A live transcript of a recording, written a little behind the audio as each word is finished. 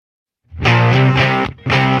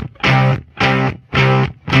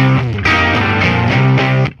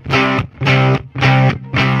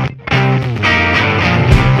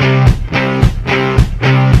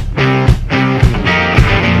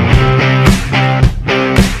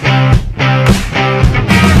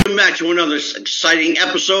to another exciting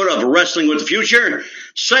episode of Wrestling with the Future.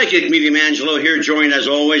 Psychic Medium Angelo here, joined as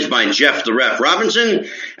always by Jeff the Ref Robinson.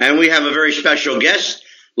 And we have a very special guest.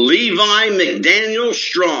 Levi McDaniel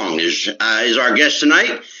Strong is our guest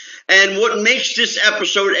tonight. And what makes this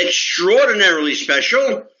episode extraordinarily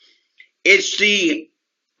special, it's the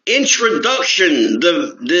introduction,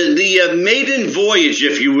 the maiden voyage,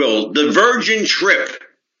 if you will, the virgin trip.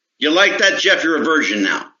 You like that, Jeff? You're a virgin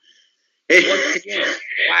now. Once again,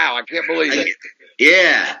 wow, I can't believe it.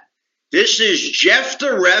 Yeah. This is Jeff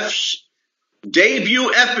the Ref's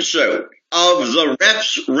debut episode of the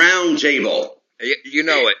Refs Roundtable. You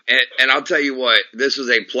know it. And I'll tell you what, this is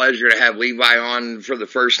a pleasure to have Levi on for the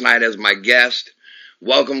first night as my guest.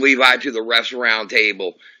 Welcome, Levi, to the Refs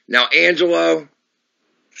Roundtable. Now, Angelo,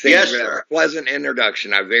 thank you for a pleasant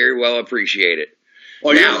introduction. I very well appreciate it.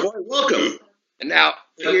 Well, you're quite welcome. Now,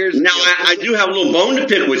 I do have a little bone to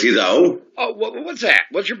pick with you, though. Oh, what's that?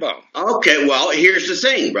 What's your bone? Okay, well, here's the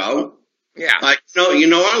thing, bro. Yeah. You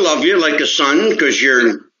know I love you like a son because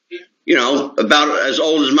you're, about as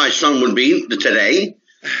old as my son would be today.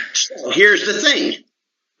 So here's the thing.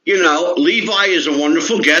 Levi is a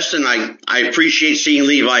wonderful guest, and I appreciate seeing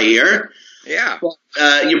Levi here. Yeah.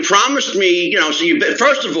 You promised me,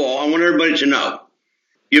 first of all, I want everybody to know,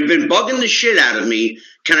 you've been bugging the shit out of me.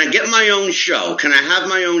 Can I get my own show? Can I have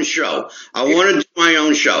my own show? I want to do my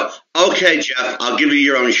own show. Okay, Jeff, I'll give you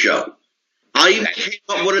your own show. I even came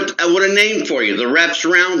up with a name for you, the Refs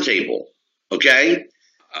Roundtable. Okay?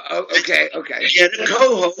 Okay. Get a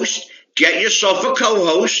co-host. Get yourself a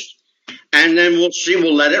co-host. And then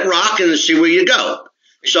we'll let it rock and see where you go.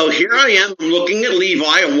 So here I am. I'm looking at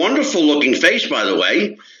Levi, a wonderful looking face, by the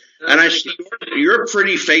way. And I see your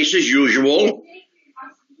pretty face as usual.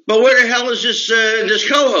 But where the hell is this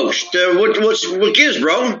co-host? What gives,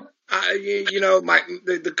 bro?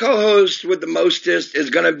 The co-host with the mostest is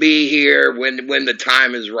going to be here when the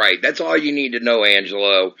time is right. That's all you need to know,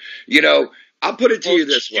 Angelo. I'll put it to you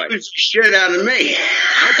this way. Shit out of me.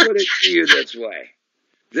 I'll put it to you this way.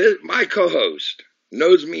 My co-host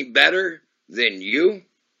knows me better than you.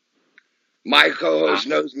 My co-host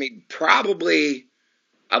knows me probably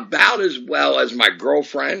about as well as my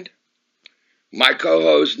girlfriend. My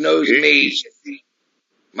co-host knows me.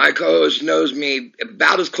 My co-host knows me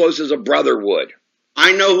about as close as a brother would.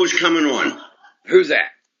 I know who's coming on. Who's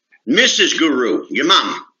that? Mrs. Guru, your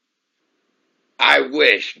mama. I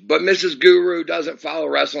wish, but Mrs. Guru doesn't follow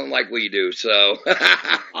wrestling like we do, so.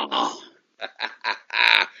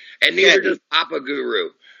 And neither does Papa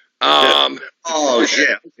Guru. Oh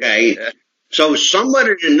shit. Okay. So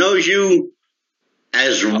somebody that knows you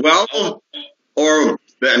as well or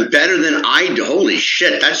better than I do. Holy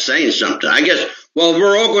shit, that's saying something. I guess, well,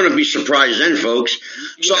 we're all going to be surprised then, folks.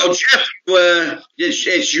 So, Jeff, this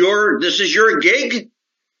is your gig.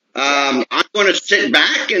 I'm going to sit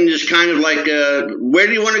back and just kind of like, where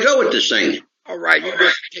do you want to go with this thing? All right, you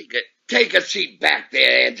just take a seat back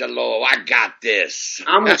there, Angelo. I got this.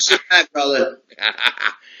 I'm going to sit back, brother.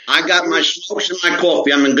 I got my smokes and my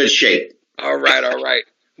coffee. I'm in good shape. All right.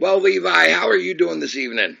 Well, Levi, how are you doing this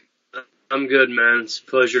evening? I'm good, man. It's a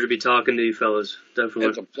pleasure to be talking to you fellas. Definitely.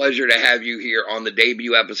 It's a pleasure to have you here on the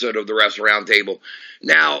debut episode of the Refs Roundtable.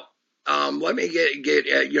 Now, let me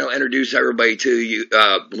introduce everybody to you.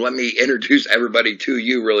 Let me introduce everybody to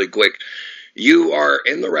you really quick. You are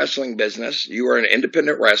in the wrestling business. You are an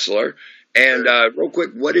independent wrestler. And real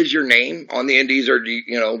quick, what is your name on the indies, or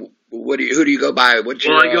do who do you go by? I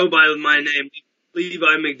go by my name, Levi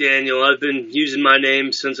McDaniel. I've been using my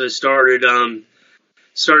name since I started.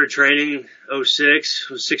 Started training 06,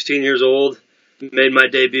 was 16 years old, made my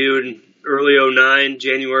debut in early 09,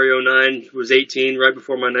 January 09, was 18, right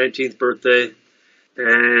before my 19th birthday,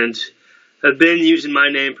 and I've been using my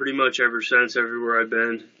name pretty much ever since, everywhere I've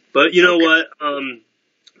been. But you know what,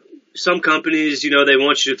 some companies, they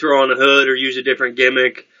want you to throw on a hood or use a different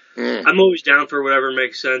gimmick. I'm always down for whatever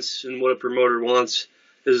makes sense and what a promoter wants,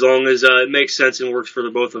 as long as it makes sense and works for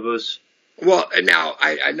the both of us. Well, now,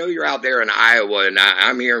 I know you're out there in Iowa, and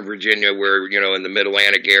I'm here in Virginia where, in the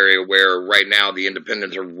Mid-Atlantic area where right now the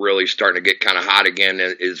independents are really starting to get kind of hot again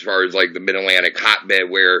as far as like the Mid-Atlantic hotbed,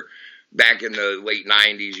 where back in the late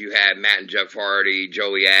 90s you had Matt and Jeff Hardy,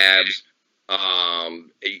 Joey Abs,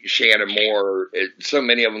 Shannon Moore, so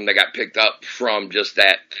many of them that got picked up from just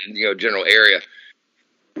that, general area.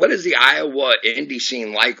 What is the Iowa indie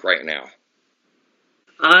scene like right now?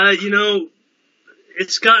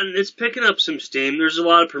 It's picking up some steam. There's a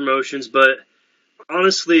lot of promotions, but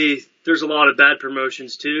honestly, there's a lot of bad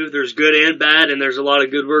promotions too. There's good and bad, and there's a lot of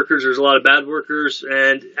good workers. There's a lot of bad workers,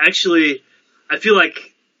 and actually, I feel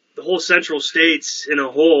like the whole Central States in a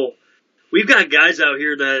whole, we've got guys out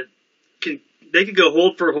here that could go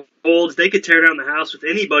hold for holds. They could tear down the house with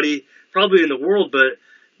anybody probably in the world, but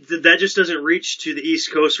that just doesn't reach to the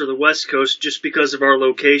East Coast or the West Coast just because of our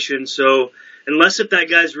location. So unless if that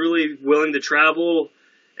guy's really willing to travel,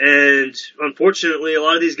 and unfortunately a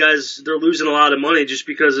lot of these guys, they're losing a lot of money just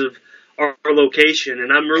because of our location,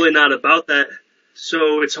 and I'm really not about that.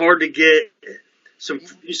 So it's hard to get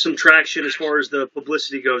some traction as far as the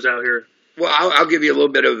publicity goes out here. Well, I'll give you a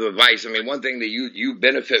little bit of advice. I mean, one thing that you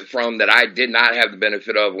benefit from that I did not have the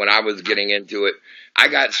benefit of when I was getting into it, I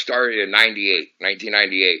got started in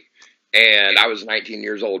 1998, and I was 19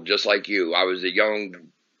 years old, just like you. I was a young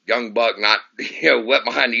buck, not wet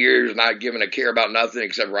behind the ears, not giving a care about nothing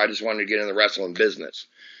except for I just wanted to get in the wrestling business.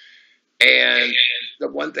 And the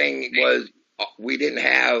one thing was we didn't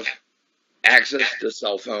have access to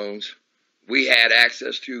cell phones. We had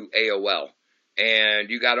access to AOL. And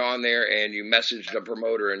you got on there and you messaged the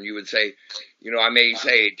promoter and you would say, I may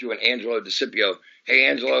say to an Angelo DeCipio, hey,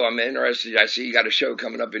 Angelo, I'm interested. I see you got a show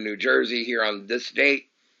coming up in New Jersey here on this date.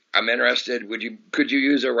 I'm interested. Could you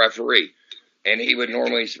use a referee? And he would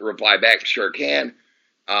normally reply back, sure can.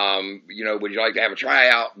 Would you like to have a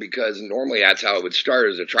tryout? Because normally that's how it would start,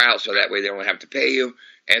 as a tryout, so that way they don't have to pay you.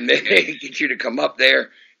 And then they get you to come up there.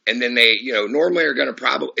 And then they, normally are going to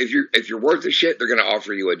probably, if you're worth the shit, they're going to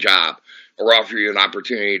offer you a job or offer you an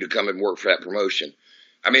opportunity to come and work for that promotion.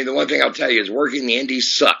 I mean, the one thing I'll tell you is working the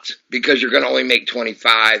indies sucks because you're going to only make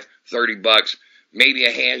 $25, $30, maybe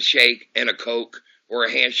a handshake and a Coke or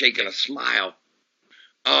a handshake and a smile.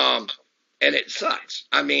 And it sucks.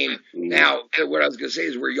 I mean, now, what I was going to say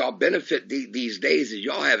is where y'all benefit these days is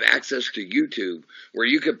y'all have access to YouTube where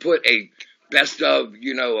you could put a best of, a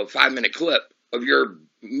 5-minute clip of your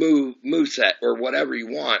move set or whatever you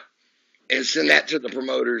want and send that to the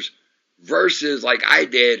promoters versus like I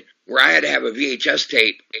did where I had to have a VHS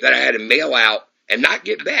tape that I had to mail out and not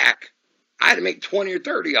get back. I had to make 20 or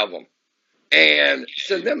 30 of them and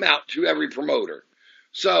send them out to every promoter.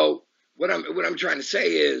 So what I'm trying to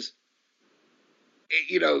say is,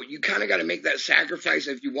 you kind of got to make that sacrifice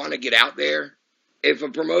if you want to get out there. If a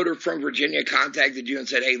promoter from Virginia contacted you and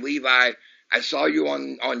said, hey, Levi, I saw you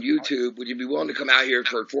on YouTube. Would you be willing to come out here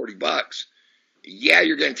for $40? Yeah,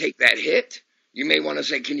 you're going to take that hit. You may want to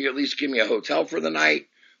say, can you at least give me a hotel for the night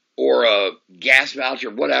or a gas voucher,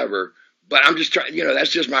 whatever. But I'm just trying, that's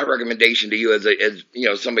just my recommendation to you as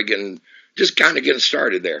somebody getting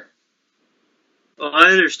started there. Well,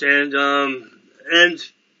 I understand. And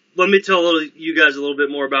let me tell you guys a little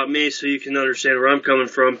bit more about me so you can understand where I'm coming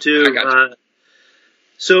from too. I got you.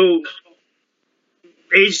 So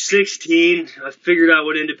age 16, I figured out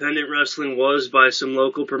what independent wrestling was by some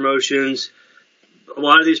local promotions. A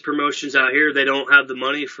lot of these promotions out here, they don't have the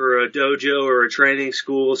money for a dojo or a training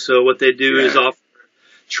school, so what they do is offer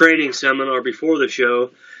a training seminar before the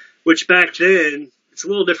show, which back then, it's a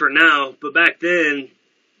little different now, but back then,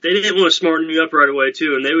 they didn't want to smarten you up right away,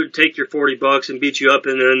 too, and they would take your $40 and beat you up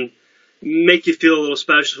and then make you feel a little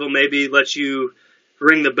special, maybe let you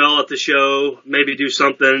ring the bell at the show, maybe do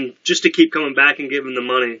something just to keep coming back and give them the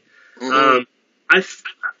money. Mm-hmm.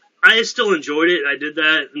 I still enjoyed it. I did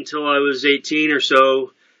that until I was 18 or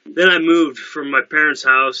so. Then I moved from my parents'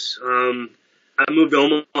 house. I moved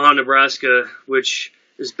to Omaha, Nebraska, which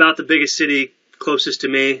is about the biggest city closest to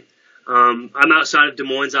me. I'm outside of Des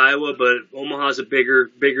Moines, Iowa, but Omaha's a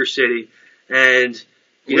bigger city. And,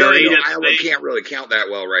 Iowa can't really count that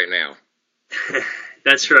well right now.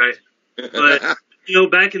 That's right. But,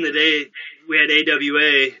 back in the day, we had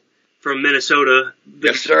AWA from Minnesota.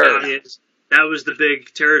 Yes, sir. That was the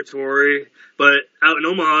big territory. But out in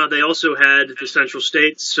Omaha, they also had the Central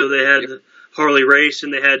States, so they had the Harley Race,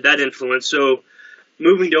 and they had that influence. So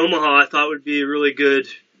moving to Omaha, I thought would be a really good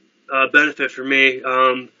benefit for me.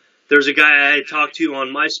 There's a guy I had talked to on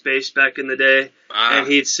MySpace back in the day, and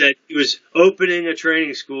he'd said he was opening a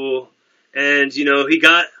training school. And,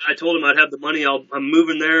 I told him I'd have the money. I'm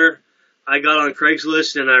moving there. I got on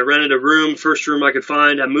Craigslist, and I rented a room, first room I could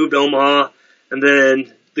find. I moved to Omaha, and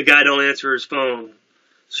then the guy don't answer his phone.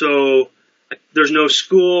 So there's no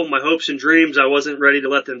school. My hopes and dreams, I wasn't ready to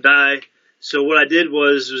let them die. So what I did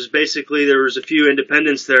was basically there was a few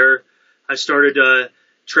independents there. I started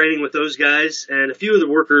training with those guys, and a few of the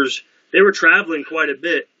workers, they were traveling quite a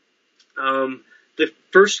bit. The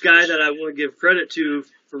first guy that I want to give credit to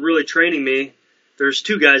for really training me, there's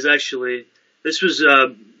two guys actually. This was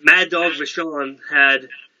Mad Dog Vachon had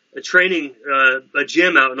a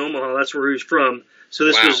gym out in Omaha. That's where he was from. So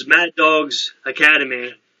this was Mad Dog's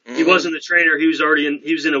academy. Mm-hmm. He wasn't the trainer. He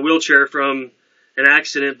was in a wheelchair from an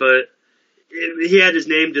accident, but he had his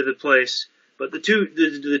name to the place. But the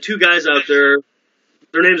two guys out there,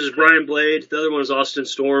 their names is Brian Blade. The other one is Austin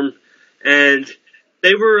Storm. and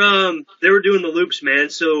they were doing the loops, man.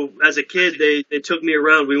 So as a kid, they took me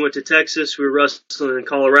around. We went to Texas. We were wrestling in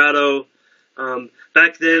Colorado.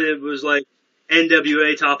 Back then, it was like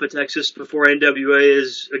NWA top of Texas before NWA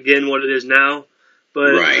is again what it is now.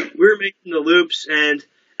 But Right. we were making the loops, and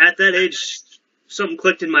at that age, something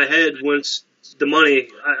clicked in my head once the money.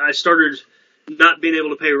 I started not being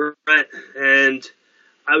able to pay rent, and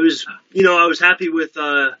I was happy with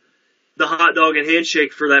the hot dog and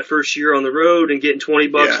handshake for that first year on the road and getting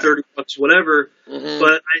 $20, Yeah. $30, whatever. Mhm.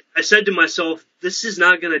 But I said to myself, this is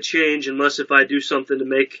not going to change unless if I do something to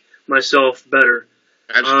make myself better.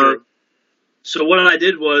 That's true. So what I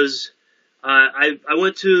did was I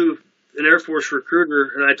went to an Air Force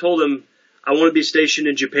recruiter and I told him I want to be stationed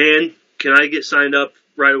in Japan. Can I get signed up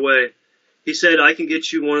right away? He said, I can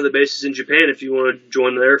get you one of the bases in Japan if you want to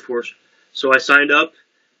join the Air Force. So I signed up.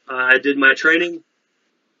 I did my training,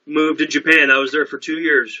 moved to Japan. I was there for 2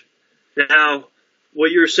 years. Now,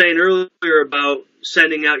 what you were saying earlier about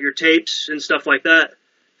sending out your tapes and stuff like that,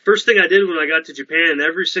 first thing I did when I got to Japan,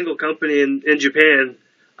 every single company in Japan,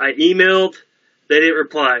 I emailed, they didn't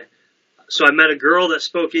reply. So I met a girl that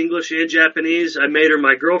spoke English and Japanese. I made her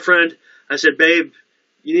my girlfriend. I said, babe,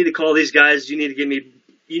 you need to call these guys. You need to get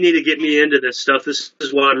me into this stuff. This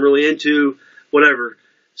is what I'm really into, whatever.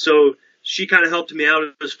 So she kind of helped me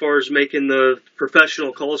out as far as making the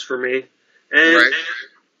professional calls for me. And Right.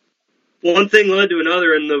 one thing led to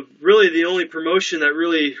another, and the only promotion that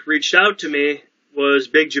really reached out to me was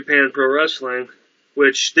Big Japan Pro Wrestling,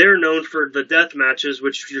 which they're known for the death matches,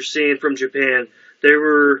 which you're seeing from Japan.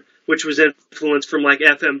 Which was influenced from like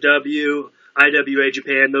FMW, IWA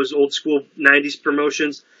Japan, those old school 90s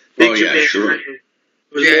promotions. Big Japan sure.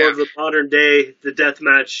 was more of the modern day, the death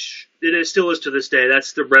match, and it still is to this day.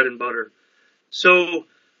 That's their bread and butter. So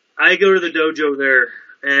I go to the dojo there,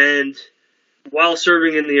 and while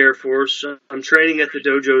serving in the Air Force, I'm training at the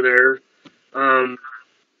dojo there.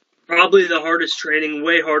 Probably the hardest training,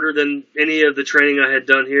 way harder than any of the training I had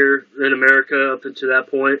done here in America up until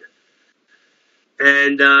that point.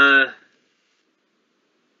 And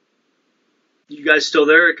you guys still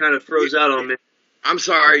there? It kind of froze out on me. I'm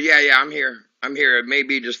sorry. Yeah, I'm here. It may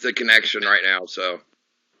be just the connection right now. So,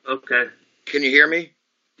 Okay. can you hear me?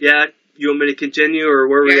 Yeah. You want me to continue, or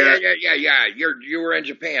where we at? Yeah. You were in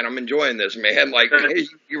Japan. I'm enjoying this, man. Like,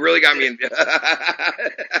 you really got me in.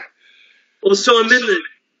 Well, so I'm in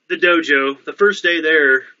the dojo. The first day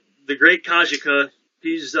there, the great Kajika,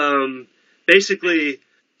 he's basically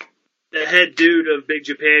the head dude of Big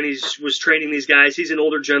Japan. He was training these guys. He's an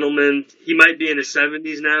older gentleman. He might be in his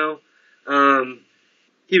 70s now.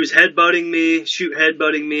 He was headbutting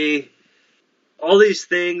me, all these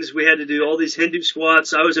things we had to do, all these Hindu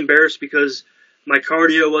squats. I was embarrassed because my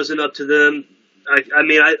cardio wasn't up to them.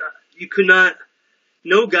 You could not,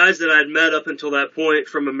 no guys that I'd met up until that point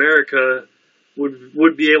from America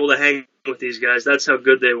would be able to hang with these guys. That's how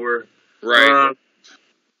good they were. Right.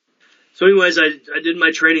 So anyways, I did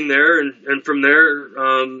my training there, and from there,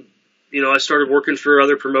 I started working for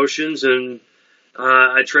other promotions, and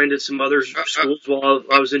I trained at some other schools while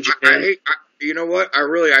I was in Japan. You know what?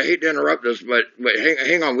 I hate to interrupt this, but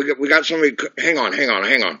hang on. We got somebody. Hang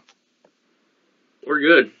on. We're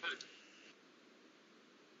good.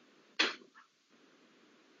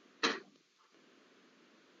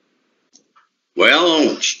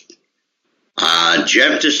 Well,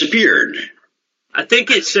 Jeff disappeared. I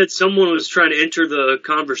think it said someone was trying to enter the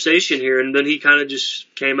conversation here, and then he kind of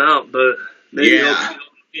just came out. But maybe Yeah.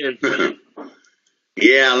 he'll come in.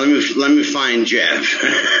 Yeah, let me find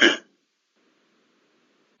Jeff.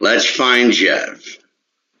 Let's find Jeff.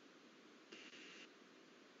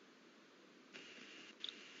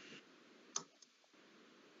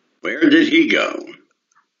 Where did he go?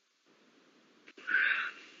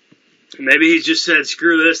 Maybe he just said,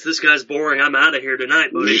 "Screw this. This guy's boring. I'm out of here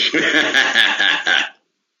tonight, buddy."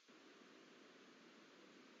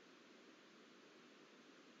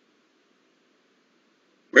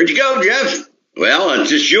 Where'd you go, Jeff? Well, it's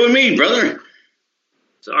just you and me, brother.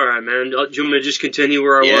 It's all right, man. Do you want me to just continue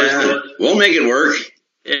where I was? We'll make it work.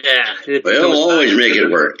 Yeah. We'll always make it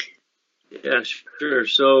work. Yeah, sure.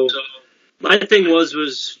 So my thing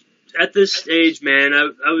was at this stage, man,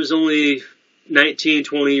 I was only 19,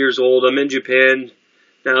 20 years old. I'm in Japan.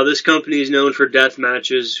 Now, this company is known for death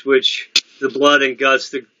matches, which the blood and guts,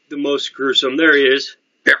 the most gruesome. There he is.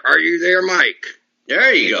 Are you there, Mike?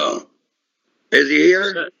 There you go. Is he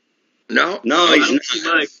here? No, He's not.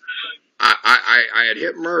 Mike. I had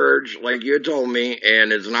hit merge like you had told me,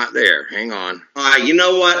 and it's not there. Hang on. You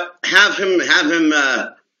know what? Have him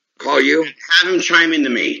Call you? have him chime into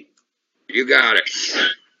me. You got it.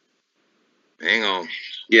 Hang on.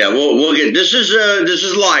 Yeah, we'll get this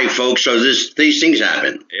is live, folks. So these things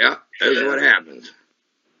happen. Yeah, that's what happens.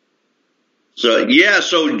 So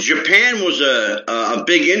so Japan was a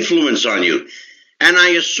big influence on you, and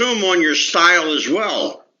I assume on your style as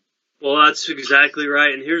well. Well, that's exactly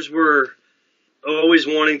right. And here's where always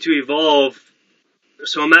wanting to evolve.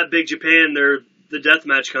 So I'm at Big Japan. They're the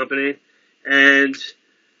deathmatch company, and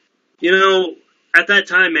at that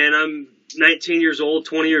time, man, I'm 19 years old,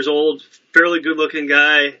 20 years old, fairly good-looking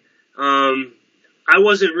guy. I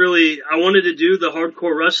wanted to do the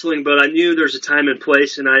hardcore wrestling, but I knew there's a time and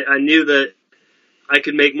place, and I knew that I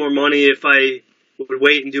could make more money if I would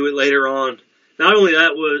wait and do it later on. Not only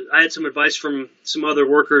that, I had some advice from some other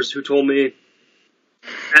workers who told me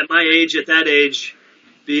at that age,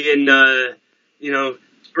 being,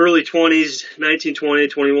 early 20s, 19, 20,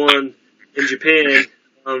 21 in Japan,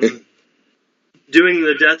 doing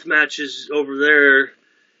the death matches over there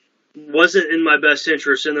wasn't in my best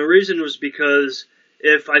interest. And the reason was because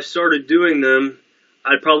if I started doing them,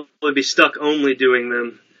 I'd probably be stuck only doing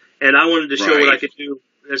them. And I wanted to show what I could do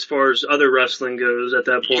as far as other wrestling goes at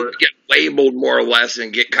that point. Get labeled more or less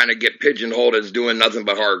and get pigeonholed as doing nothing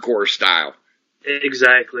but hardcore style.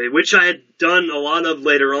 Exactly, which I had done a lot of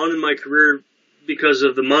later on in my career because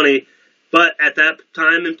of the money. But at that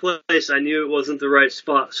time and place, I knew it wasn't the right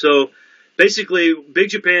spot. So basically, Big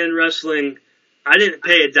Japan Wrestling, I didn't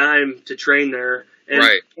pay a dime to train there. And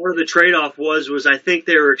part of the trade-off was I think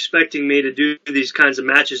they were expecting me to do these kinds of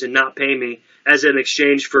matches and not pay me as an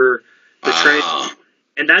exchange for the training.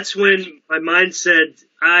 And that's when my mind said,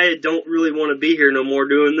 I don't really want to be here no more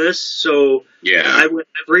doing this. So I went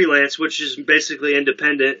freelance, which is basically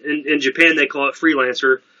independent. In Japan, they call it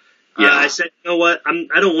freelancer. I said, you know what?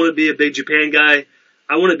 I don't want to be a Big Japan guy.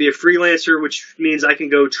 I want to be a freelancer, which means I can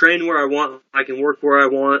go train where I want. I can work where I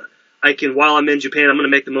want. While I'm in Japan, I'm going to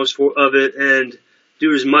make the most of it and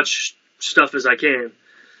do as much stuff as I can.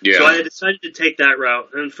 Yeah. So I decided to take that route.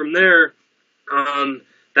 And from there,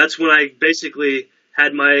 that's when I basically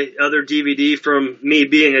had my other DVD from me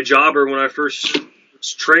being a jobber when I first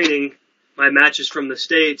was training my matches from the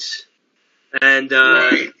States. And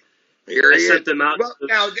Here I sent them out. Well,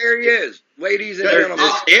 now, there he is, ladies and gentlemen.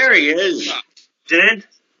 There he is. Dan?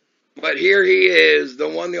 But here he is, the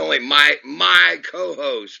one, the only, my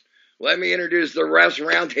co-host. Let me introduce the REFS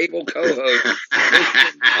Roundtable co-host,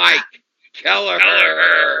 Mr. Mike Kelleher.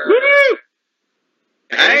 Woo!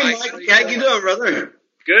 Hey, Mike, how you doing, brother?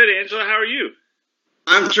 Good, Angela. How are you?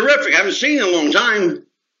 I'm terrific. I haven't seen you in a long time.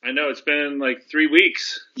 I know. It's been like 3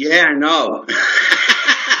 weeks. Yeah, I know.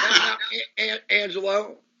 now,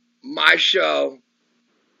 Angelo, my show.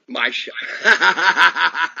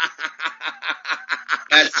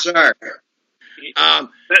 Yes, sir.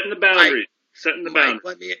 Setting the boundaries. Mike,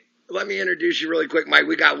 let me introduce you really quick, Mike.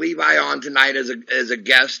 We got Levi on tonight as a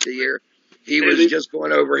guest here. He was just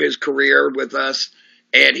going over his career with us,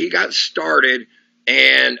 and he got started.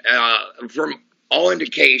 And from all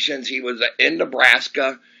indications, he was in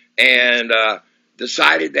Nebraska and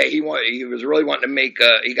decided that he was really wanting to make.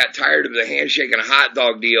 He got tired of the handshake and a hot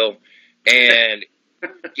dog deal, and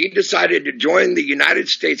he decided to join the United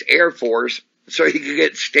States Air Force so he could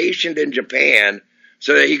get stationed in Japan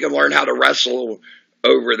so that he could learn how to wrestle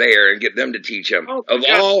over there and get them to teach him. Of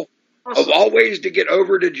all ways to get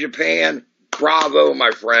over to Japan, bravo,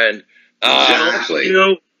 my friend. Exactly.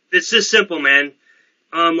 It's just simple, man.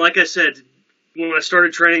 Like I said, when I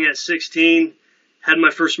started training at 16, had my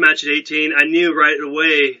first match at 18, I knew right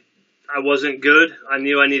away I wasn't good. I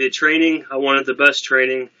knew I needed training. I wanted the best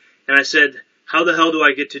training. And I said, how the hell do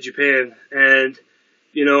I get to Japan? And,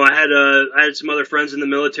 I had some other friends in the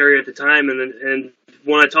military at the time. And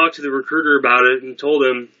when I talked to the recruiter about it and told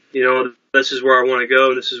him, this is where I want to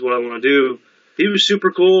go, this is what I want to do, he was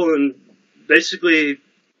super cool. And basically,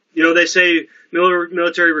 they say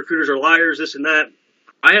military recruiters are liars, this and that.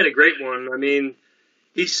 I had a great one. I mean,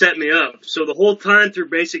 he set me up. So the whole time through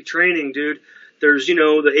basic training, dude, there's,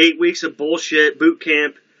 the 8 weeks of bullshit, boot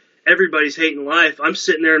camp, everybody's hating life. I'm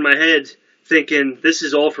sitting there in my head thinking, this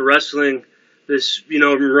is all for wrestling. This,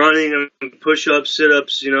 running, push-ups,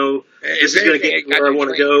 sit-ups, this is going to get me where I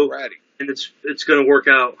want to go, and it's going to work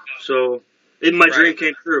out. So my dream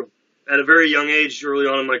came true at a very young age, early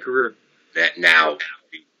on in my career. Now,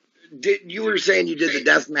 you were saying you did the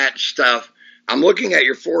deathmatch stuff. I'm looking at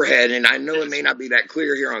your forehead, and I know it may not be that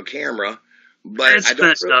clear here on camera, but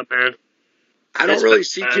I don't really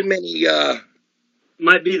see too many.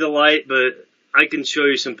 Might be the light, but I can show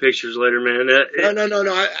you some pictures later, man. No.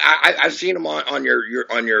 I've seen them on your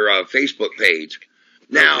Facebook page.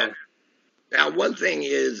 Now, one thing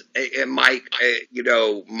is, and Mike,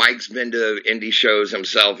 Mike's been to indie shows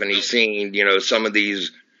himself, and he's seen, some of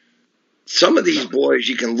these some of these boys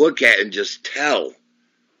you can look at and just tell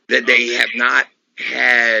that they have not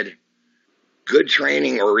had good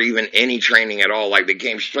training or even any training at all. Like they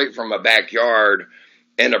came straight from a backyard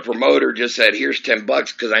and the promoter just said, here's $10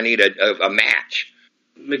 because I need a match.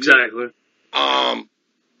 Exactly.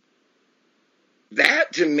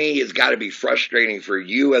 That to me has got to be frustrating for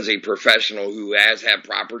you as a professional who has had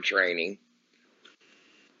proper training.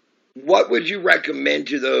 What would you recommend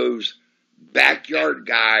to those backyard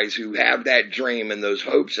guys who have that dream and those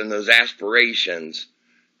hopes and those aspirations,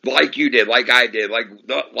 like you did, like I did,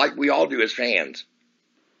 like we all do as fans,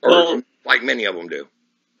 or like many of them do?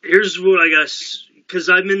 Here's what I guess, because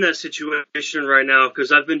I'm in that situation right now,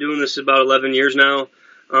 because I've been doing this about 11 years now.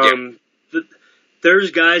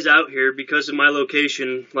 There's guys out here, because of my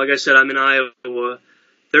location, like I said, I'm in Iowa,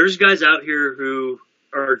 there's guys out here who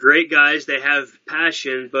are great guys, they have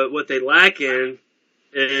passion, but what they lack in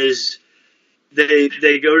is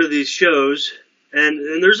they go to these shows,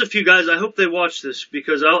 and there's a few guys, I hope they watch this,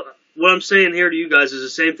 because what I'm saying here to you guys is the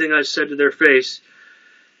same thing I said to their face.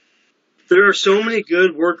 There are so many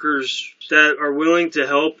good workers that are willing to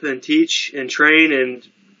help and teach and train and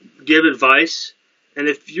give advice. And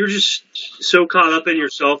if you're just so caught up in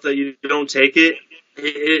yourself that you don't take it,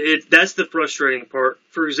 that's the frustrating part.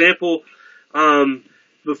 For example,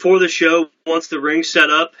 before the show, once the ring's set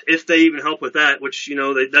up, if they even help with that, which,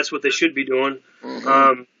 that's what they should be doing,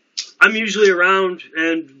 I'm usually around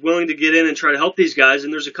and willing to get in and try to help these guys.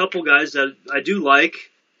 And there's a couple guys that I do like.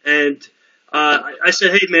 And I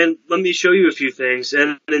said, hey, man, let me show you a few things.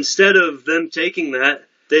 And instead of them taking that,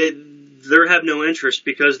 they have no interest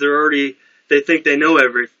because they think they know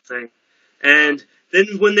everything. And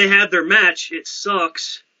then when they have their match, it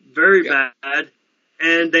sucks very bad.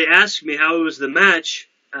 And they ask me how it was the match.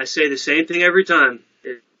 I say the same thing every time.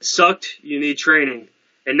 It sucked. You need training.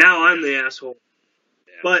 And now I'm the asshole.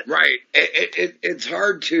 But right. It's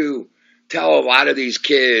hard to tell a lot of these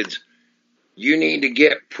kids you need to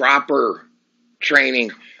get proper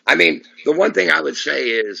training. I mean, the one thing I would say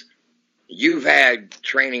is you've had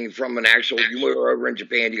training from you were over in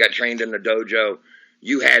Japan, you got trained in the dojo,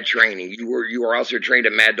 you had training. You were also trained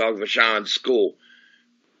at Mad Dog Vachon's school.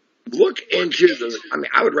 Look into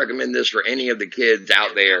I would recommend this for any of the kids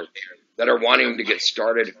out there that are wanting to get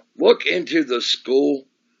started. Look into the school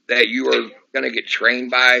that you are going to get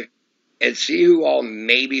trained by and see who all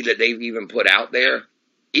maybe that they've even put out there.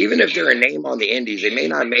 Even if they're a name on the indies, they may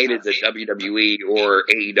not have made it to WWE or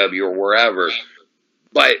AEW or wherever.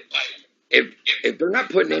 But if they're not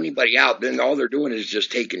putting anybody out, then all they're doing is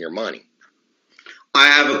just taking your money. I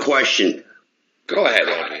have a question. Go ahead,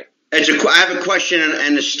 Andrew. I have a question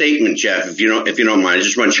and a statement, Jeff, if you don't mind. I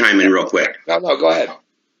just want to chime in real quick. No, go ahead.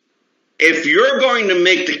 If you're going to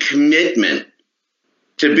make the commitment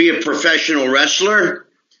to be a professional wrestler,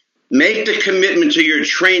 make the commitment to your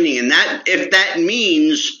training. And if that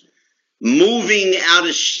means moving out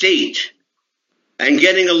of state and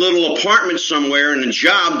getting a little apartment somewhere and a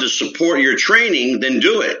job to support your training, then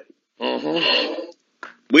do it.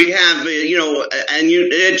 We have,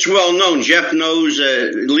 it's well known. Jeff knows,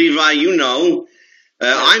 Levi,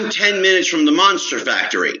 I'm 10 minutes from the Monster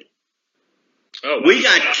Factory. Oh, we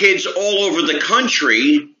got kids all over the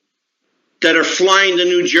country that are flying to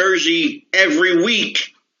New Jersey every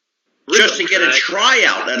week just to get a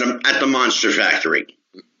tryout at the Monster Factory.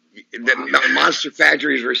 The Monster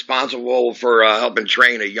Factory is responsible for helping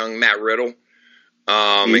train a young Matt Riddle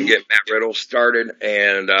and get Matt Riddle started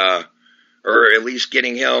or at least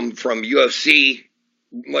getting him from UFC,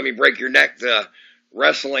 let me break your neck, to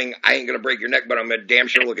wrestling, I ain't going to break your neck, but I'm a damn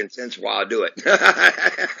sure looking sense while I do it.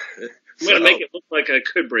 I'm going to make it look like I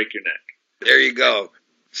could break your neck. There you go.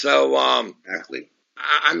 So, exactly.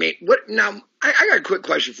 I mean, I got a quick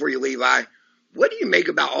question for you, Levi. What do you make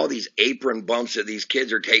about all these apron bumps that these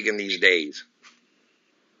kids are taking these days?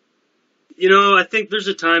 I think there's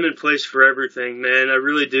a time and place for everything, man. I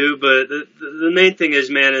really do. But the main thing is,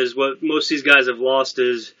 man, is what most of these guys have lost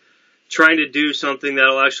is trying to do something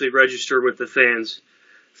that'll actually register with the fans.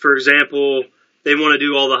 For example, they want to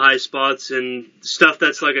do all the high spots and stuff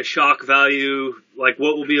that's like a shock value, like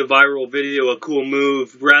what will be a viral video, a cool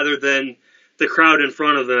move, rather than the crowd in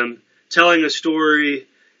front of them, telling a story,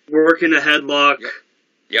 working a headlock.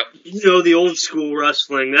 Yep. The old school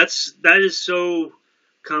wrestling. That is so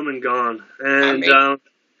come and gone. And go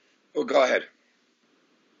ahead.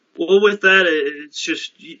 Well, with that, it's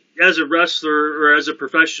just as a wrestler or as a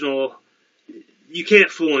professional, you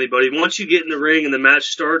can't fool anybody. Once you get in the ring and the match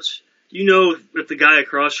starts, if the guy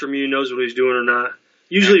across from you knows what he's doing or not.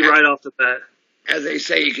 Usually right off the bat. As they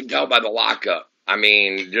say, you can tell by the lockup. I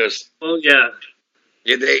mean, just. Well, yeah.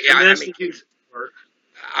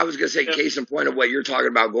 I was going to say, case in point of what you're talking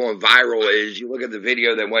about going viral is you look at the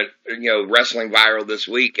video that went, wrestling viral this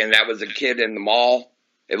week, and that was a kid in the mall.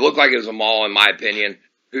 It looked like it was a mall, in my opinion,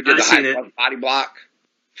 who did the high body block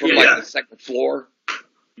from the second floor.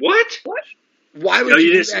 What? Why would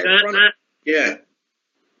you do that in front of? Yeah.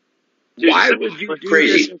 Why would you do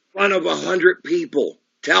this in front of 100 people?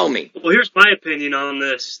 Tell me. Well, here's my opinion on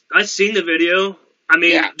this. I've seen the video. I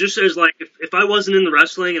mean, just as like if I wasn't in the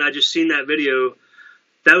wrestling and I just seen that video,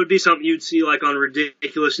 that would be something you'd see like on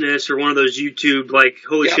Ridiculousness or one of those YouTube like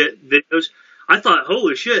holy shit videos. I thought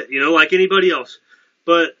holy shit, like anybody else.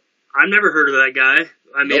 But I've never heard of that guy.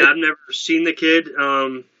 I mean, I've never seen the kid.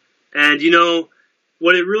 And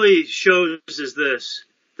what it really shows is this: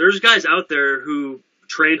 there's guys out there who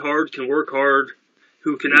train hard, can work hard,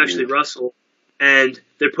 who can actually wrestle, and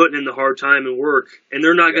they're putting in the hard time and work, and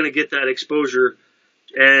they're not going to get that exposure.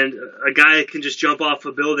 And a guy can just jump off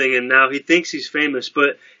a building, and now he thinks he's famous,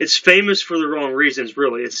 but it's famous for the wrong reasons,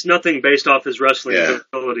 really. It's nothing based off his wrestling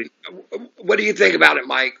ability. What do you think about it,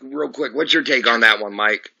 Mike? Real quick, what's your take on that one,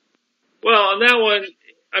 Mike? Well, on that one,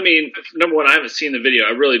 I mean, number one, I haven't seen the video.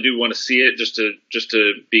 I really do want to see it just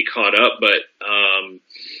to be caught up. But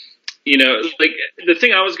like the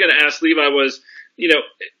thing I was going to ask Levi was,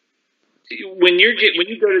 when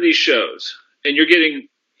you go to these shows and you're getting,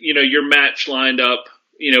 your match lined up,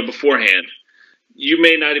 beforehand, you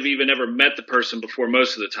may not have even ever met the person before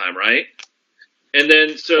most of the time, right? And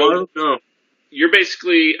then so you're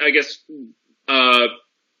basically, I guess,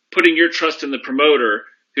 putting your trust in the promoter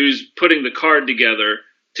who's putting the card together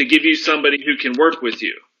to give you somebody who can work with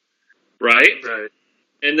you, right? Right.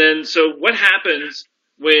 And then so what happens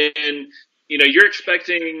when, you're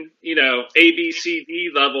expecting, A, B, C,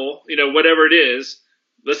 D level, whatever it is.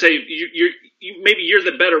 Let's say maybe you're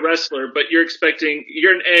the better wrestler, but you're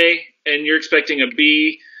an A and you're expecting a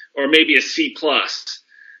B or maybe a C plus,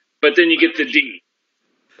 but then you get the D.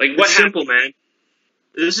 Like what? It's simple, man.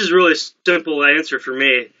 This is really a simple answer for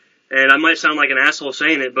me, and I might sound like an asshole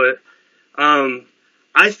saying it, but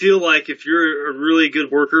I feel like if you're a really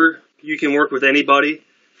good worker, you can work with anybody,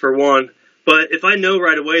 for one. But if I know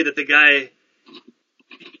right away that the guy,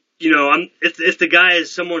 if the guy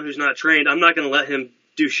is someone who's not trained, I'm not going to let him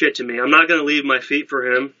do shit to me. I'm not going to leave my feet for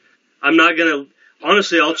him. I'm not going to,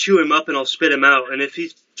 honestly, I'll chew him up and I'll spit him out. And if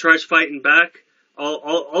he tries fighting back,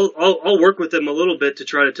 I'll work with him a little bit to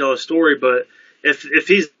try to tell a story. But if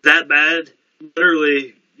he's that bad,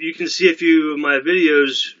 literally, you can see a few of my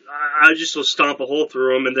videos, I just will stomp a hole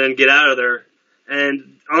through them and then get out of there.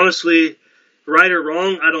 And honestly, right or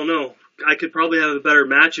wrong, I don't know. I could probably have a better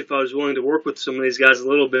match if I was willing to work with some of these guys a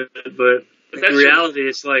little bit. But in reality,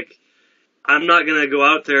 it's like, I'm not going to go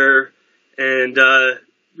out there and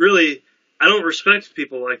really, I don't respect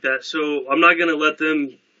people like that. So I'm not going to let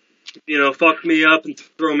them, fuck me up and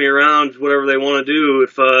throw me around, whatever they want to do,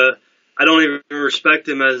 if I don't even respect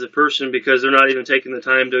them as a person because they're not even taking the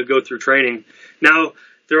time to go through training. Now,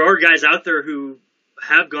 there are guys out there who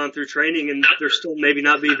have gone through training and they're still maybe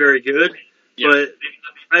not being very good, but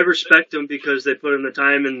I respect them because they put in the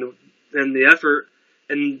time and the effort.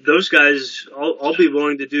 And those guys, I'll be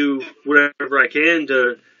willing to do whatever I can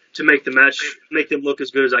to make the match, make them look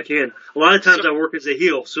as good as I can. A lot of times I work as a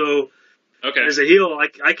heel, so as a heel,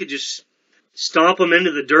 I could just stomp them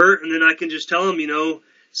into the dirt, and then I can just tell them,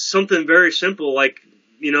 something very simple, like,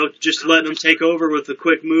 just letting them take over with a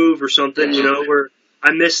quick move or something, where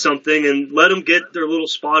I missed something, and let them get their little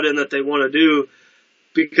spot in that they want to do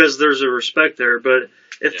because there's a respect there. But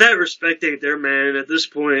if that respect ain't there, man, at this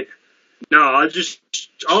point, no,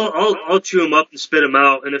 I'll chew him up and spit him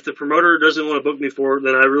out. And if the promoter doesn't want to book me for it,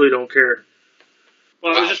 then I really don't care.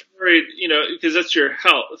 Well, I was just worried, because that's your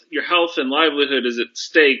health. Your health and livelihood is at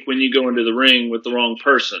stake when you go into the ring with the wrong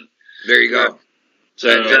person. There you go.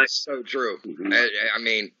 So that's so true. Mm-hmm. I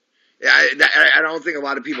mean, I don't think a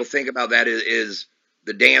lot of people think about that is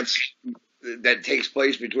the dance that takes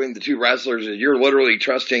place between the two wrestlers. Is you're literally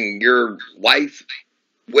trusting your life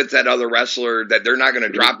with that other wrestler, that they're not going to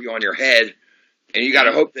drop you on your head, and you got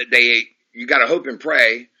to hope that you got to hope and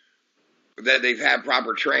pray that they've had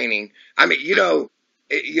proper training. I mean,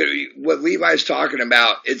 what Levi's talking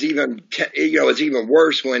about is it's even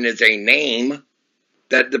worse when it's a name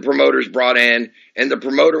that the promoter's brought in, and the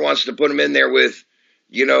promoter wants to put him in there with,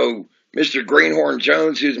 Mr. Greenhorn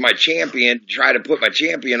Jones, who's my champion, to try to put my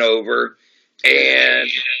champion over, and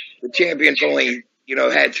the champion's only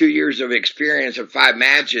had 2 years of experience of 5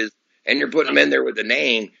 matches, and you're putting him in there with a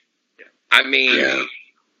name. I mean,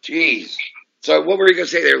 geez. So what were you going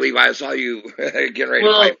to say there, Levi? I saw you getting ready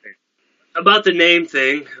to fight there. About the name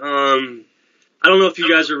thing, I don't know if you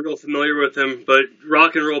guys are real familiar with him, but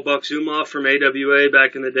Rock and Roll Buck Zumhofe from AWA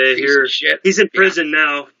back in the day here. He's in prison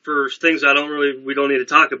now for things we don't need to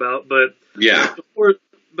talk about. But yeah,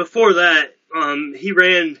 before that, he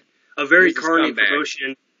ran a very carny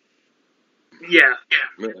promotion. Yeah,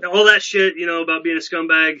 all that shit, about being a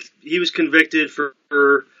scumbag. He was convicted for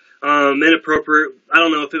inappropriate. I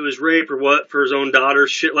don't know if it was rape or what for his own daughter,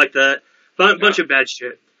 shit like that. Bunch of bad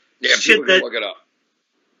shit. Yeah, people can look it up.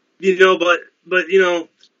 But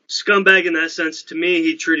scumbag in that sense. To me,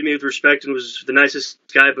 he treated me with respect and was the nicest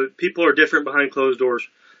guy. But people are different behind closed doors.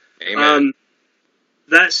 Amen.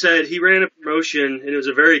 That said, he ran a promotion, and it was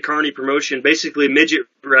a very carny promotion, basically midget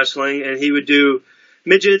wrestling, and he would do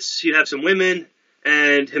midgets. He'd have some women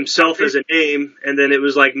and himself as a name, and then it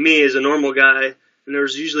was like me as a normal guy, and there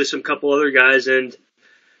was usually some couple other guys, and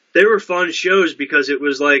they were fun shows because it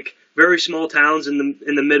was like very small towns in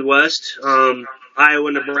the Midwest.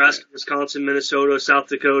 Iowa, Nebraska, Wisconsin, Minnesota, South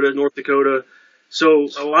Dakota, North Dakota. So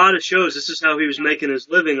a lot of shows. This is how he was making his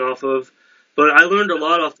living off of. But I learned a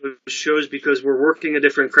lot off those shows because we're working a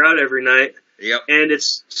different crowd every night. Yep. And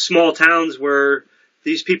it's small towns where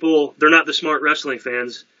these people, they're not the smart wrestling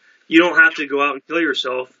fans. You don't have to go out and kill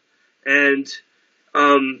yourself. And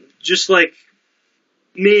just like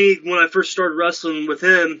me, when I first started wrestling with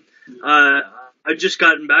him, I'd just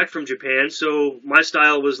gotten back from Japan. So my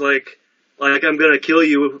style was like I'm going to kill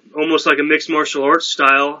you, almost like a mixed martial arts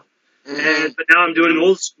style. Mm-hmm. But now I'm doing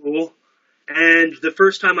old school. And the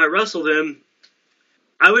first time I wrestled him,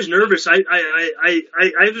 I was nervous.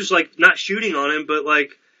 I was like not shooting on him, but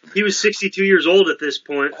like he was 62 years old at this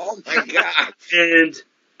point. Oh my God. And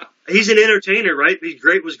he's an entertainer, right? He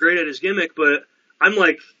was great at his gimmick, but I'm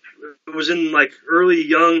like, was in like early,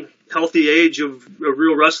 young, healthy age of a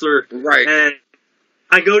real wrestler. Right. And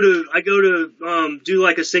I go to do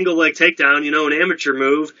like a single leg takedown, an amateur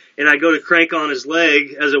move, and I go to crank on his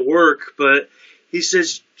leg as a work, but he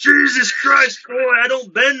says, "Jesus Christ, boy, I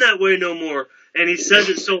don't bend that way no more." And he says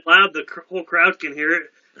it so loud the whole crowd can hear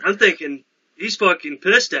it. I'm thinking, he's fucking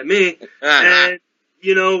pissed at me. And,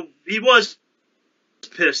 he was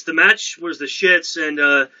pissed. The match was the shits,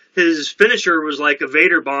 and his finisher was like a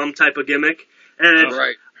Vader bomb type of gimmick. And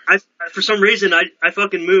I for some reason, I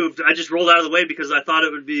fucking moved. I just rolled out of the way because I thought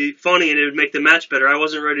it would be funny and it would make the match better. I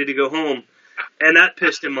wasn't ready to go home. And that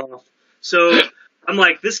pissed him off. So I'm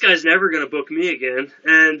like, this guy's never going to book me again.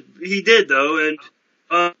 And he did, though. And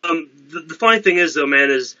the funny thing is, though, man,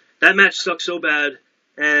 is that match sucked so bad.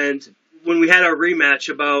 And when we had our rematch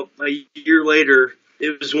about a year later,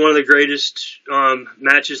 it was one of the greatest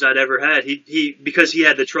matches I'd ever had. Because he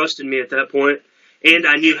had the trust in me at that point, and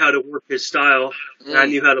I knew how to work his style, and I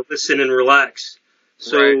knew how to listen and relax.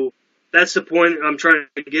 So that's the point I'm trying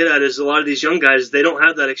to get at, is a lot of these young guys, they don't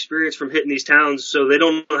have that experience from hitting these towns, so they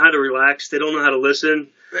don't know how to relax, they don't know how to listen,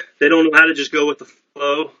 they don't know how to just go with the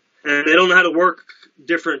flow, and they don't know how to work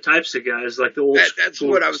different types of guys like the old That's school.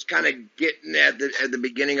 what I was kind of getting at the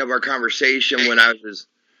beginning of our conversation when I was,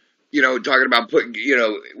 talking about putting,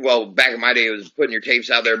 back in my day it was putting your tapes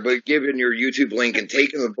out there, but giving your YouTube link and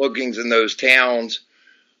taking the bookings in those towns.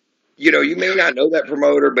 You may not know that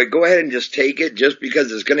promoter, but go ahead and just take it, just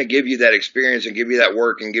because it's going to give you that experience and give you that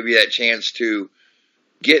work and give you that chance to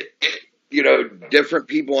get, different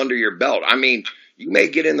people under your belt. I mean, you may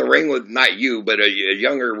get in the ring with, not you, but a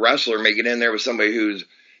younger wrestler may get in there with somebody who's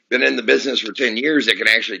been in the business for 10 years that can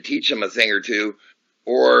actually teach them a thing or two.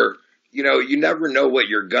 Or, you never know what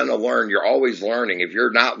you're going to learn. You're always learning. If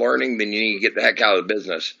you're not learning, then you need to get the heck out of the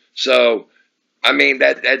business. So, I mean,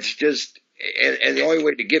 that's just... And the only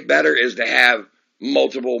way to get better is to have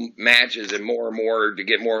multiple matches and more to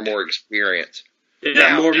get more and more experience.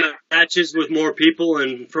 Yeah, more matches with more people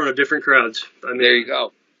in front of different crowds. I mean, there you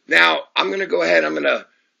go. Now, I'm going to go ahead.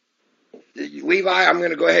 Levi, I'm going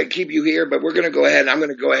to go ahead and keep you here, but I'm going to go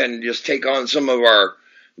ahead and just take on some of our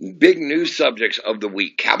big news subjects of the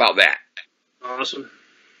week. How about that? Awesome.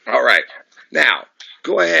 All right. Now,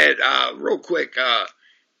 go ahead, real quick.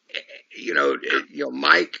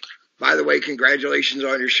 Mike. By the way, congratulations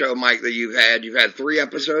on your show, Mike, that you've had 3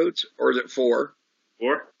 episodes, or is it 4?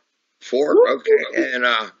 4. 4? Okay. And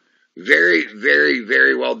very, very,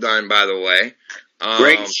 very well done, by the way.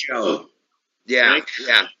 Great show. Yeah.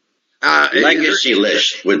 Legacy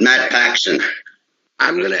List with Matt Paxon.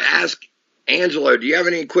 I'm going to ask Angelo, do you have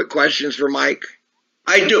any quick questions for Mike?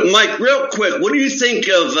 I do. Mike, real quick, what do you think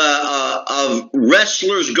of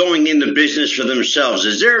wrestlers going into business for themselves?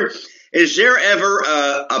 Is there ever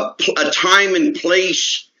a time and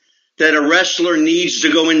place that a wrestler needs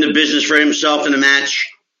to go into business for himself in a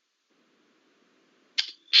match?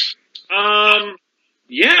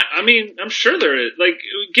 Yeah, I mean, I'm sure there is. Like,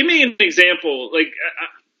 give me an example. Like,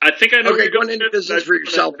 I think I know. Okay, going into business for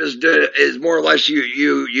yourself is more or less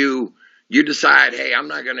you decide, hey, I'm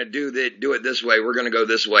not going to do it this way. We're going to go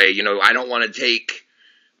this way. You know, I don't want to take.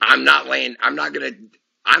 I'm not getting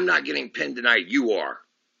pinned tonight. You are.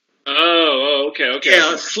 Oh, okay.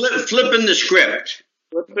 Yeah, flipping the script.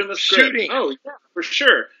 Flipping the script. Shooting. Oh, yeah, for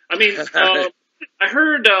sure. I mean, I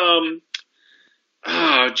heard.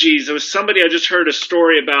 Oh, geez, there was somebody I just heard a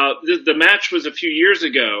story about. The match was a few years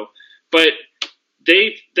ago, but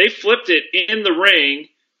they flipped it in the ring,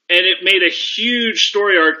 and it made a huge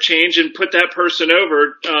story arc change and put that person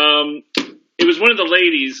over. It was one of the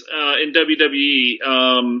ladies in WWE.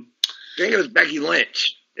 I think it was Becky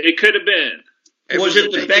Lynch. It could have been. Was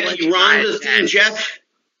it the Becky Ronda thing, Jeff?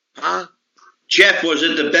 Huh? Jeff, was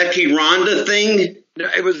it the Becky Ronda thing? No,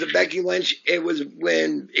 it was the Becky Lynch. It was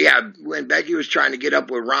when Becky was trying to get up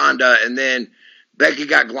with Ronda, and then Becky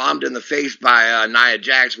got glommed in the face by Nia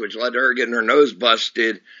Jax, which led to her getting her nose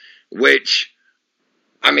busted, which,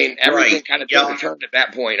 I mean, everything kind of took a turn at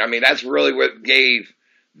that point. I mean, that's really what gave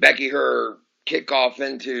Becky her kickoff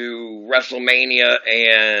into WrestleMania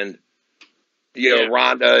and,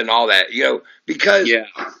 Ronda and all that, because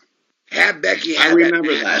had Becky had I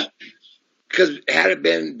remember that. Because had it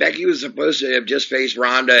been, Becky was supposed to have just faced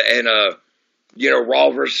Ronda in a, Raw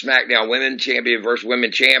versus SmackDown women champion versus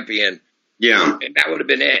women champion. Yeah. And that would have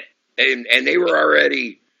been it. And they were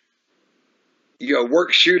already,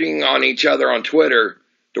 work shooting on each other on Twitter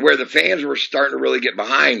to where the fans were starting to really get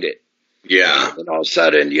behind it. Yeah. And all of a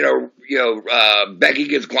sudden, Becky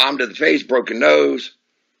gets glommed to the face, broken nose,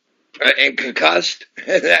 and concussed.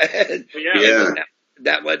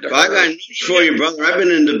 That led to her. I got news for you, brother. I've been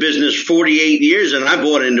in the business 48 years, and I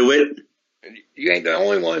bought into it. You ain't the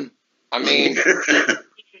only one. I mean,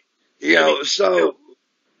 so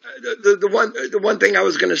the one thing I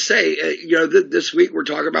was going to say, this week we're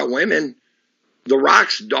talking about women. The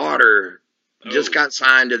Rock's daughter just got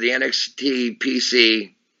signed to the NXT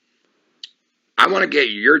PC. I want to get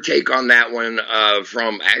your take on that one.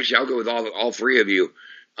 Actually, I'll go with all three of you.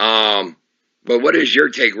 But what is your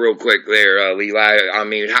take real quick there, Levi? I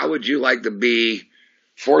mean, how would you like to be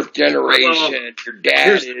fourth generation? Your dad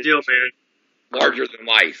here's the deal, man. Larger than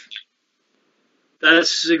life.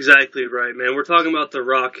 That's exactly right, man. We're talking about The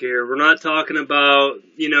Rock here. We're not talking about,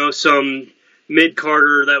 some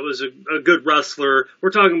mid-carder that was a good wrestler.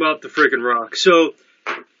 We're talking about the freaking Rock. So,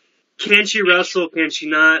 can she wrestle? Can she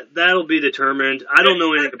not? That'll be determined. I don't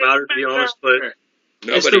know anything about her, to be honest, but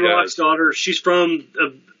it's The Rock's daughter. She's from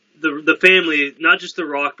the family, not just The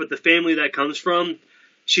Rock, but the family that comes from.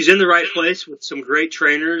 She's in the right place with some great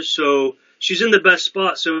trainers, so she's in the best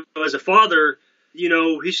spot. So as a father,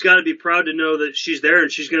 he's got to be proud to know that she's there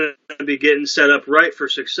and she's going to be getting set up right for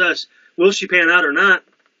success. Will she pan out or not?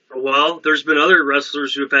 Well, there's been other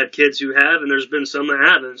wrestlers who have had kids who have, and there's been some that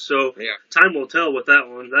haven't. So time will tell with that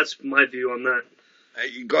one. That's my view on that.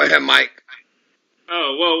 Go ahead, Mike.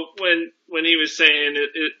 Oh, well, when he was saying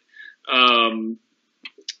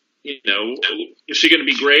is she going to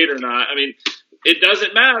be great or not? I mean, it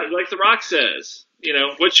doesn't matter. Like The Rock says,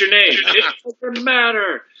 what's your name? It doesn't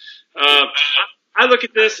matter. I look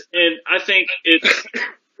at this and I think it's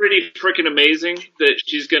pretty freaking amazing that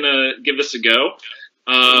she's going to give this a go.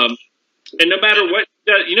 And no matter what,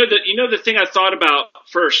 the thing I thought about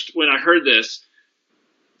first when I heard this,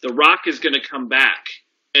 The Rock is going to come back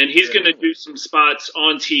and he's going to do some spots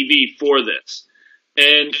on TV for this.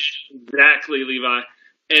 And exactly, Levi.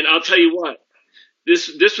 And I'll tell you what,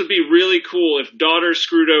 this would be really cool if daughter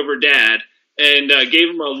screwed over dad and gave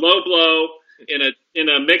him a low blow in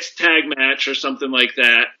a mixed tag match or something like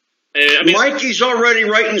that. And, I mean, Mikey's already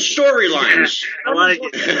writing storylines. I like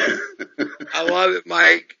it. I love it,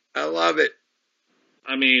 Mike. I love it.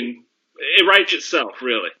 I mean, it writes itself,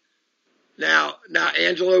 really. Now,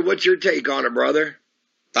 Angelo, what's your take on it, brother?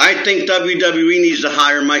 I think WWE needs to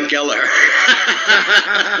hire Mike Kelleher.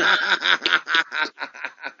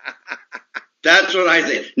 That's what I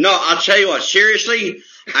think. No, I'll tell you what, seriously,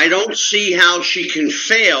 I don't see how she can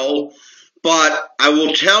fail, but I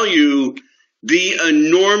will tell you the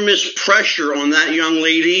enormous pressure on that young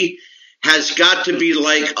lady has got to be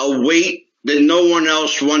like a weight that no one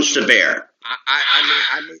else wants to bear.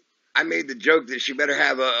 I made the joke that she better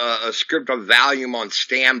have a script of Valium on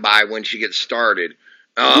standby when she gets started.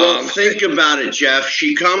 Well, think about it, Jeff.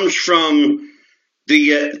 She comes from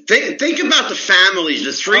the think about the families,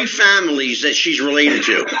 the three families that she's related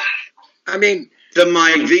to. I mean, the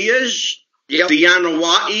Maivias, the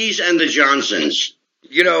Yanawatis, and the Johnsons.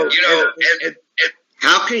 And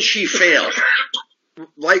how can she fail?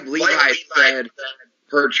 Like Levi said,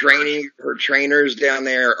 her trainers down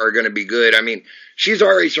there are going to be good. I mean, she's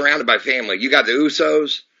already surrounded by family. You got the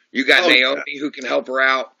Usos, you got Naomi who can help her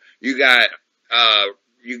out. You got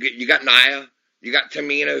you got Nia, you got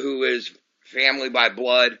Tamina who is family by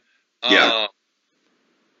blood.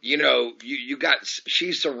 You know,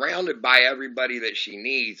 she's surrounded by everybody that she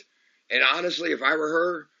needs. And honestly, if I were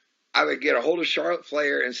her, I would get a hold of Charlotte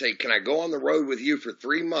Flair and say, can I go on the road with you for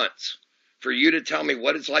 3 months for you to tell me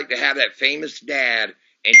what it's like to have that famous dad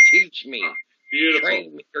and teach me,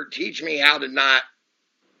 train me, or teach me how to not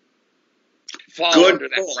fall under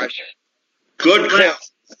that pressure. Good call.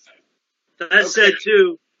 That said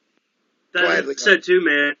too,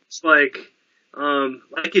 man, it's like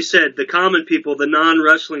you said, the common people, the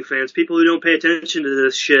non-wrestling fans, people who don't pay attention to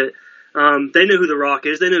this shit, they know who The Rock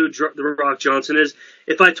is. They know who The Rock Johnson is.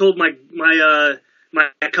 If I told my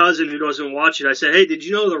cousin who doesn't watch it, I said, hey, did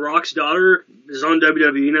you know The Rock's daughter is on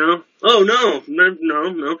WWE now? Oh, no.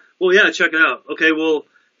 Well, yeah, check it out. Okay, well,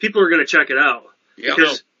 people are going to check it out. Yeah.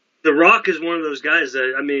 Because The Rock is one of those guys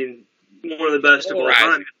that, I mean, one of the best of all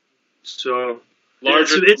time. So,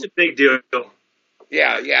 it's a big deal.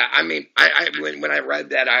 Yeah. I mean, when I read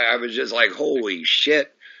that, I was just like, holy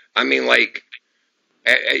shit. I mean, like,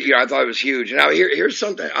 I thought it was huge. Now, here's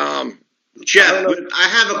something. Jeff, I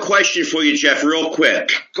have a question for you, Jeff, real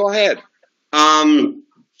quick. Go ahead.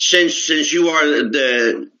 Since you are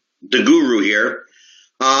the guru here,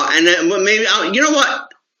 and then maybe you know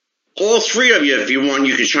what? All three of you, if you want,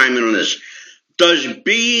 you can chime in on this. Does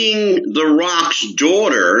being The Rock's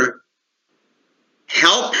daughter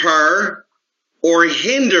help her or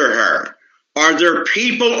hinder her? Are there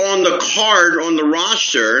people on the card, on the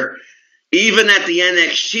roster, even at the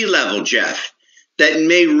NXT level, Jeff, that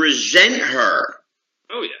may resent her?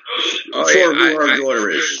 Oh, yeah. For who her daughter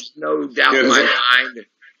is. There's no doubt in my mind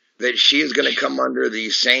that she's going to come under the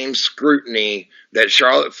same scrutiny that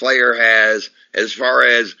Charlotte Flair has, as far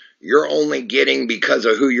as you're only getting because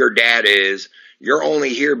of who your dad is. You're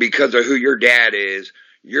only here because of who your dad is.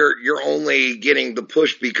 You're only getting the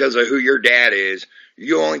push because of who your dad is.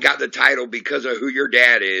 You only got the title because of who your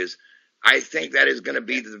dad is. I think that is going to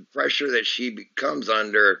be the pressure that she comes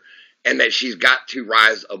under, and that she's got to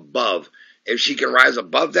rise above. If she can rise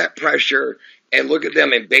above that pressure and look at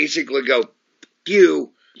them and basically go,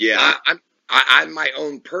 I'm my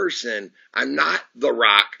own person. I'm not The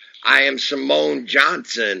Rock. I am Simone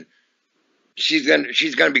Johnson. She's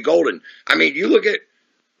gonna be golden. I mean, you look at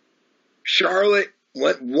Charlotte.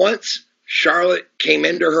 Once Charlotte came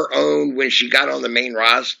into her own when she got on the main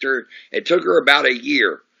roster, it took her about a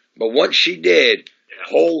year. But once she did,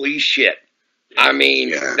 holy shit. I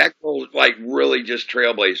mean, that girl, like, really just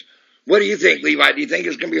trailblazed. What do you think, Levi? Do you think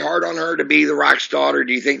it's going to be hard on her to be The Rock's daughter?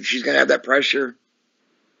 Do you think she's going to have that pressure?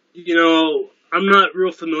 You know, I'm not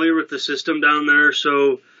real familiar with the system down there,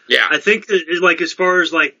 so I think that, like, as far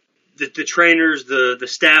as, like, the trainers, the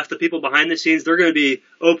staff, the people behind the scenes, they're going to be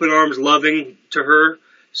open arms loving to her.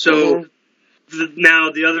 So now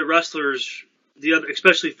the other wrestlers,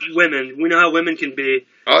 especially women, we know how women can be.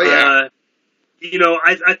 Oh, yeah. You know,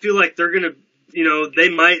 I feel like they're going to, you know, they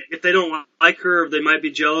might, if they don't like her, they might be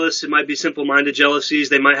jealous. It might be simple-minded jealousies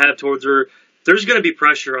they might have towards her. There's going to be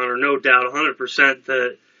pressure on her, no doubt, 100%.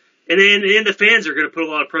 And the fans are going to put a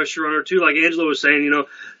lot of pressure on her, too. Like Angela was saying, you know,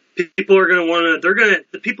 people are going to want to,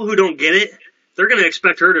 the people who don't get it, they're going to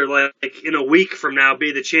expect her to, like, in a week from now,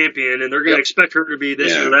 be the champion, and they're going to expect her to be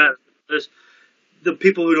this or that. The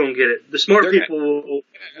people who don't get it, the smart people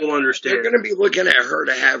will understand. They're going to be looking at her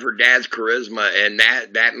to have her dad's charisma, and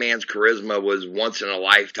that man's charisma was once in a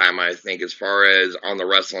lifetime, I think, as far as on the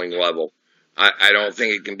wrestling level. I don't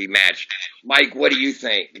think it can be matched. Mike, what do you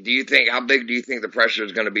think? How big do you think the pressure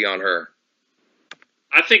is going to be on her?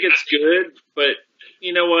 I think it's good, but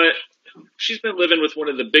you know what? She's been living with one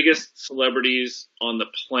of the biggest celebrities on the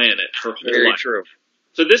planet her whole life. Very true.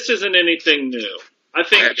 So this isn't anything new. I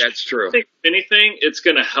think that's true. I think if anything, it's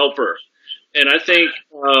going to help her. And I think,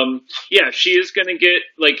 she is going to get,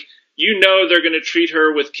 like, you know, they're going to treat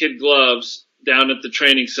her with kid gloves down at the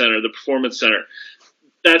training center, the performance center.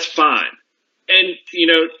 That's fine. And, you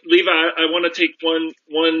know, Levi, I want to take one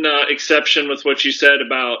exception with what you said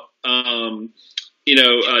about,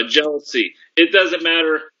 jealousy. It doesn't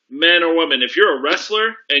matter, men or women. If you're a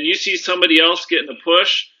wrestler and you see somebody else getting a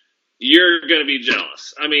push, you're going to be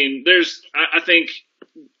jealous. I mean, I think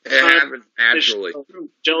it happens naturally.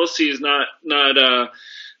 Jealousy is not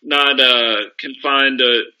confined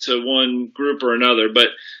to one group or another, but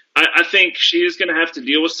I think she is going to have to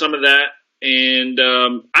deal with some of that. And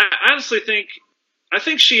I honestly think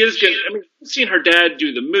she is going to. I mean, I've seen her dad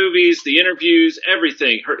do the movies, the interviews,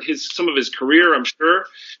 everything. Some of his career, I'm sure.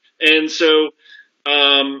 And so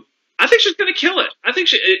I think she's going to kill it. I think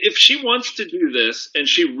if she wants to do this, and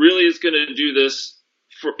she really is going to do this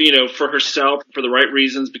for herself, for the right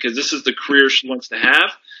reasons, because this is the career she wants to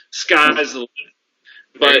have, sky's the limit.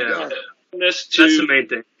 But that's the main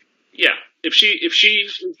thing. Yeah, if she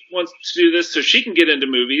wants to do this so she can get into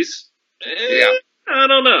movies, I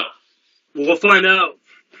don't know. We'll find out.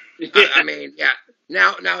 I mean, yeah.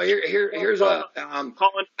 Now here's a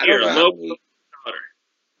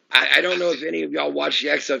I don't know if any of y'all watched the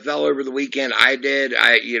XFL over the weekend. I did.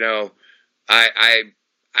 I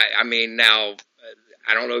mean, now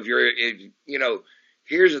I don't know if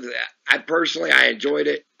I personally enjoyed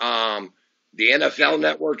it. The NFL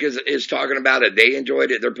Network is talking about it. They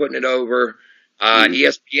enjoyed it. They're putting it over.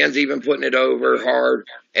 ESPN's even putting it over hard.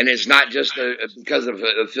 And it's not just because of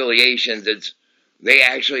affiliations. They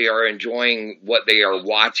actually are enjoying what they are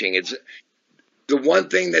watching. It's the one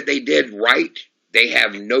thing that they did right. They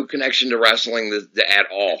have no connection to wrestling at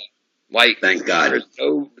all. Like, thank God.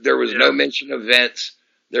 There was no mention of Vince.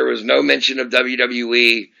 There was no mention of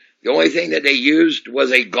WWE. The only thing that they used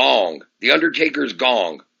was a gong, the Undertaker's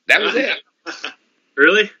gong. That was it.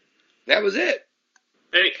 Really? That was it.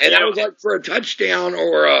 And that was like for a touchdown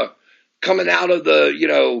or coming out of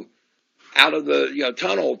the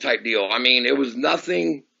tunnel type deal. I mean, it was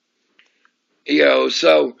nothing.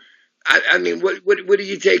 So. I mean, what do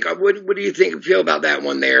you take? What do you feel about that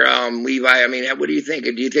one there, Levi? I mean, what do you think?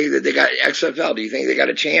 Do you think that they got XFL? Do you think they got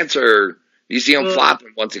a chance, or do you see them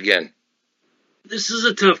flopping once again? This is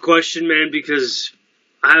a tough question, man, because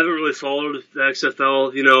I haven't really followed the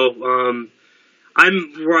XFL.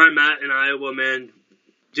 I'm where I'm at in Iowa, man.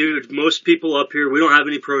 Dude, most people up here, we don't have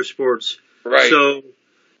any pro sports. Right. So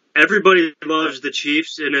everybody loves the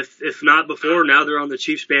Chiefs, and if not before, now they're on the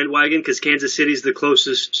Chiefs bandwagon because Kansas City's the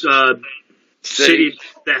closest city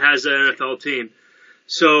that has an NFL team.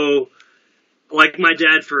 So, like my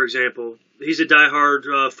dad, for example, he's a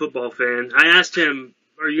diehard football fan. I asked him,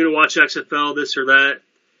 are you going to watch XFL, this or that?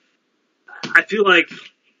 I feel like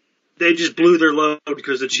they just blew their load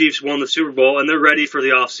because the Chiefs won the Super Bowl, and they're ready for the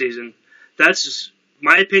offseason. That's just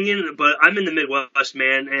my opinion, but I'm in the Midwest,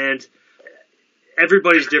 man, and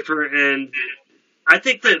everybody's different, and I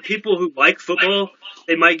think that people who like football,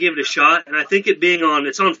 they might give it a shot, and I think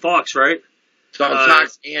it's on Fox, right? It's on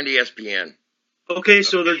Fox and ESPN. Okay,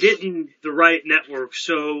 so they're getting the right network,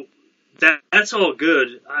 so that's all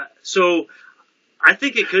good. So I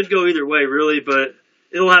think it could go either way, really, but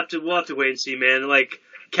we'll have to wait and see, man. Like,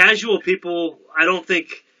 casual people, I don't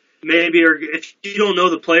think maybe, or if you don't know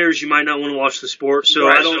the players, you might not want to watch the sport, so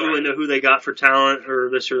I don't really know who they got for talent or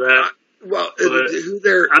this or that. Well,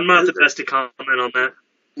 I'm not the best to comment on that.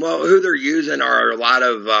 Well, who they're using are a lot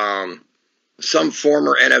of some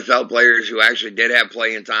former NFL players who actually did have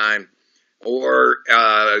playing time, or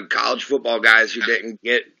college football guys who didn't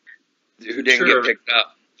get picked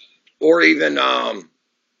up, or even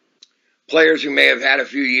players who may have had a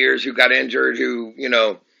few years who got injured. Who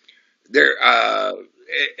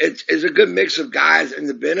it's a good mix of guys, and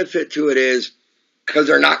the benefit to it is because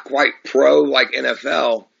they're not quite pro like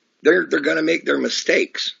NFL. They're going to make their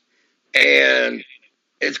mistakes, and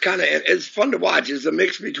it's fun to watch. It's a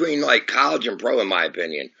mix between like college and pro, in my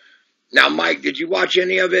opinion. Now, Mike, did you watch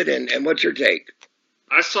any of it, and what's your take?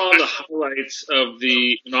 I saw the highlights of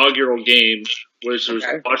the inaugural game, which was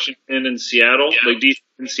Washington and Seattle, like DC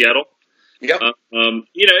and Seattle. Yep.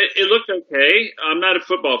 It looked okay. I'm not a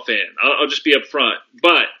football fan. I'll just be upfront.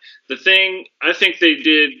 But the thing I think they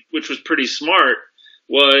did, which was pretty smart,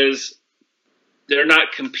 was they're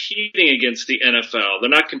not competing against the NFL. They're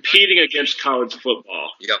not competing against college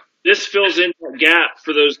football. Yep. This fills in that gap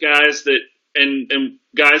for those guys that and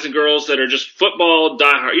guys and girls that are just football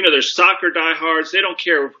diehard. There's soccer diehards. They don't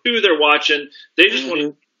care who they're watching. They just want to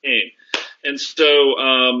play the game. And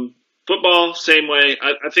so football, same way.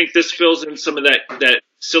 I think this fills in some of that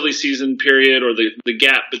silly season period or the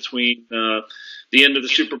gap between the end of the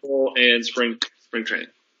Super Bowl and spring training.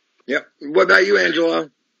 Yep. What about you,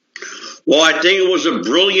 Angela? Well, I think it was a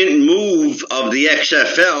brilliant move of the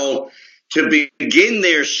XFL to begin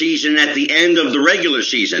their season at the end of the regular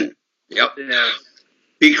season. Yep. Yeah.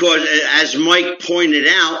 Because, as Mike pointed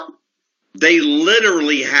out, they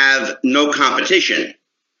literally have no competition.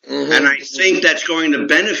 Mm-hmm. And I think that's going to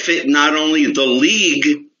benefit not only the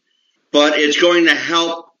league, but it's going to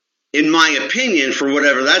help, in my opinion, for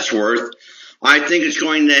whatever that's worth, I think it's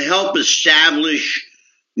going to help establish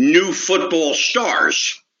new football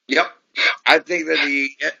stars. Yep. I think that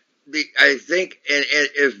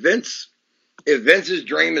if Vince's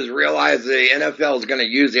dream is realized, the NFL is going to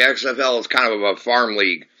use the XFL as kind of a farm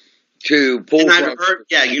league to pull And from. I've heard,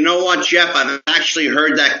 yeah, you know what, Jeff? I've actually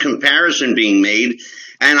heard that comparison being made,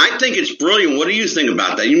 and I think it's brilliant. What do you think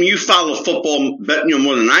about that? You follow football,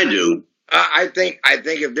 more than I do. I think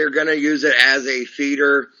if they're going to use it as a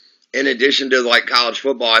feeder in addition to like college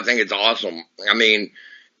football, I think it's awesome. I mean,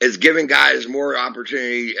 it's giving guys more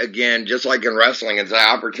opportunity, again, just like in wrestling. It's an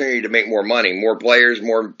opportunity to make more money. More players,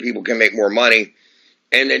 more people can make more money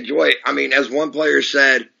and enjoy it. I mean, as one player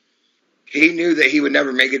said, he knew that he would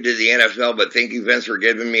never make it to the NFL, but thank you, Vince, for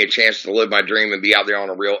giving me a chance to live my dream and be out there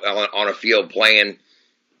on a field playing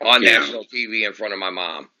on national TV in front of my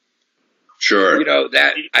mom. Sure. You know,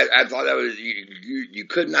 that I thought that was, you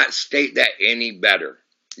could not state that any better,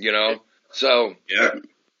 you know? So, yeah.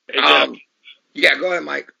 Yeah, go ahead,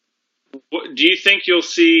 Mike. Do you think you'll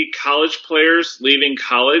see college players leaving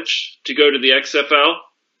college to go to the XFL?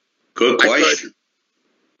 Good question.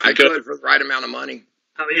 I could for the right amount of money.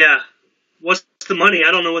 Oh, yeah. What's the money?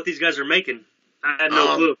 I don't know what these guys are making. I had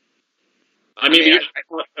no clue. I mean,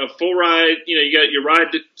 a full ride, you got your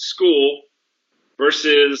ride to school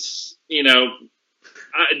versus, they're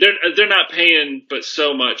not paying but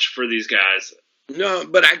so much for these guys. No,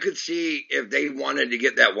 but I could see if they wanted to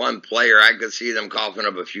get that one player, I could see them coughing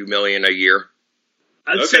up a few million a year.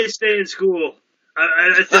 I'd say stay in school.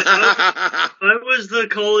 I was the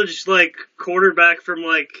college quarterback from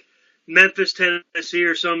Memphis, Tennessee,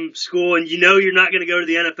 or some school, and you're not going to go to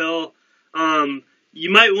the NFL.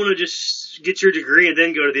 You might want to just get your degree and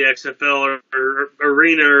then go to the XFL or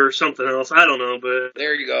arena or something else. I don't know, but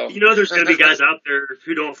there you go. There's going to be guys out there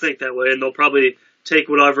who don't think that way, and they'll probably take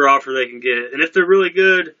whatever offer they can get. And if they're really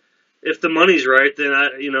good, if the money's right, then I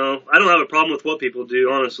don't have a problem with what people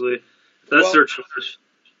do, honestly. That's their choice.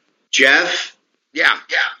 Jeff? Yeah.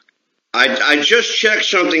 I just checked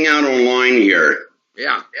something out online here.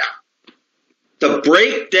 Yeah. The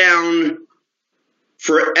breakdown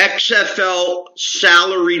for XFL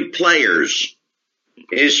salaried players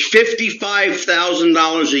is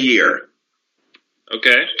 $55,000 a year.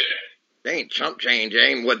 Okay. They ain't chump change. It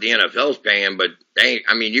ain't what the NFL's paying, but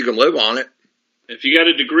you can live on it. If you got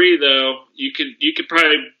a degree, though, you could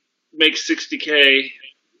probably make $60K,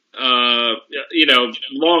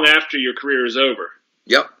 long after your career is over.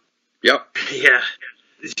 Yep. Yeah.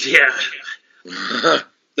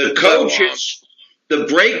 The coaches, the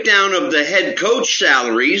breakdown of the head coach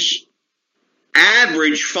salaries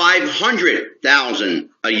average $500,000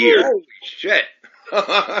 a year. Holy shit.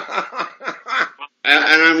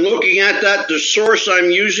 And I'm looking at that. The source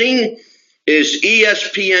I'm using is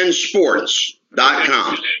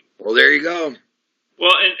ESPNSports.com. Well, there you go.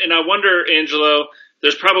 Well, and I wonder, Angelo,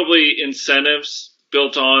 there's probably incentives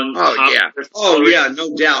built on. Oh, yeah,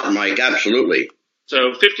 no doubt, Mike. Absolutely.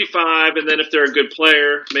 So 55, and then if they're a good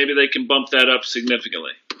player, maybe they can bump that up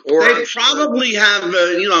significantly. Or they probably have,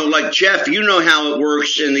 like Jeff, how it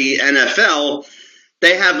works in the NFL.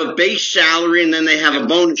 They have a base salary and then they have a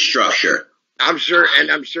bonus structure. I'm sure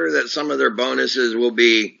that some of their bonuses will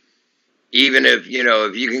be, even if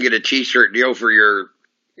you can get a T-shirt deal for your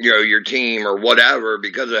team or whatever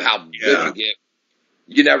because of how good you get.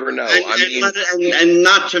 You never know. And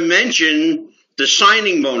not to mention the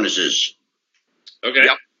signing bonuses. Okay.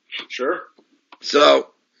 Yep. Sure.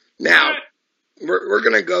 So now we're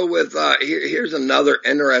going to go with here's another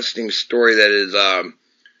interesting story that is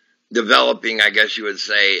developing, I guess you would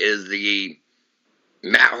say, is the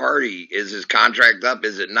Matt Hardy. Is his contract up?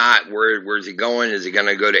 Is it not? Where's he going? Is he going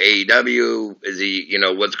to go to AEW? Is he,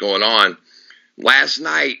 what's going on? Last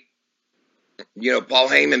night, Paul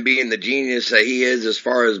Heyman, being the genius that he is as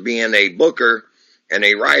far as being a booker and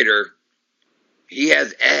a writer, he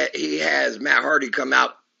has Matt Hardy come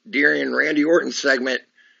out during Randy Orton's segment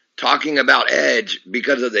talking about Edge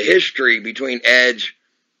because of the history between Edge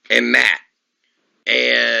and Matt.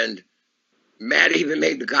 And Matt even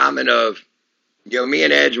made the comment of, me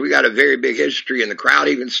and Edge, we got a very big history, and the crowd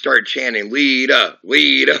even started chanting, lead up,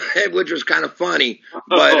 which was kind of funny.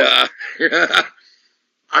 But,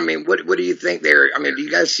 what do you think there? Do you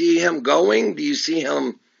guys see him going? Do you see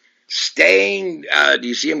him staying? Do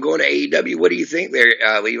you see him going to AEW? What do you think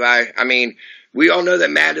there, Levi? We all know that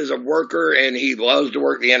Matt is a worker, and he loves to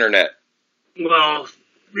work the internet. Well,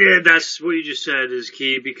 yeah, that's what you just said is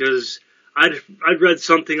key, because I'd read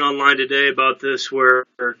something online today about this where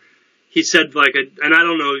he said and I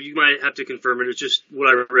don't know, you might have to confirm it, it's just what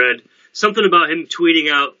I read, something about him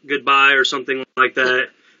tweeting out goodbye or something like that,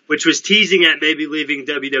 which was teasing at maybe leaving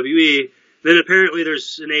WWE. Then apparently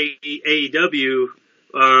there's an AEW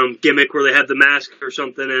gimmick where they have the mask or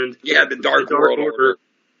something, and the Dark World Order.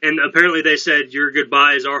 And apparently they said your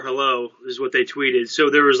goodbye is our hello, is what they tweeted. So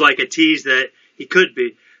there was a tease that he could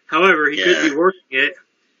be. However, he could be working it.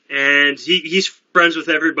 and he's friends with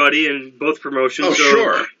everybody in both promotions. Oh, so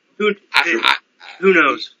sure. Who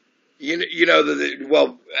knows?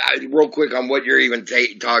 Real quick on what you're even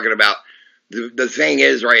talking about. The thing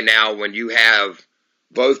is right now when you have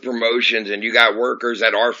both promotions and you got workers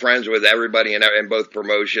that are friends with everybody in both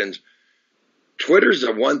promotions, Twitter's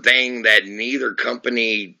the one thing that neither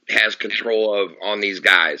company has control of on these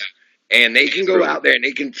guys. And they can go out there and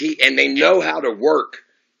they can and they know how to work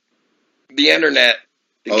the internet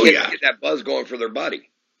to get that buzz going for their buddy.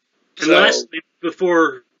 And lastly,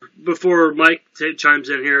 before Mike chimes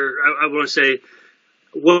in here, I want to say,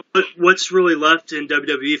 what's really left in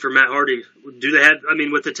WWE for Matt Hardy? Do they have? I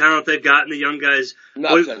mean, with the talent they've got and the young guys,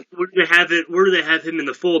 nothing. Where do they have him in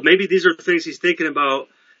the fold? Maybe these are the things he's thinking about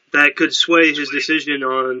that could sway his decision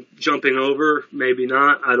on jumping over. Maybe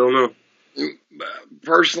not. I don't know.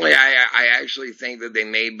 Personally, I actually think that they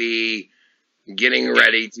may be getting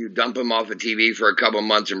ready to dump him off of TV for a couple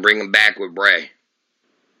months and bring him back with Bray.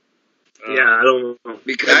 Yeah, I don't know.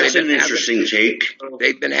 Because that's an interesting take.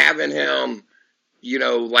 They've been having him,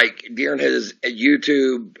 like during his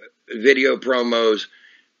YouTube video promos,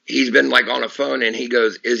 he's been like on a phone and he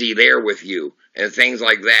goes, "Is he there with you?" and things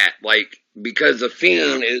like that. Like, because the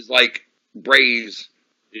Fiend is like Bray's,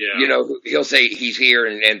 he'll say he's here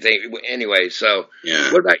and anyway. So,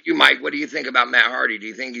 What about you, Mike? What do you think about Matt Hardy? Do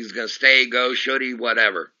you think he's going to stay, go, should he,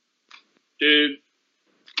 whatever? Dude,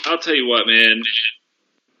 I'll tell you what, man.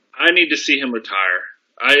 I need to see him retire.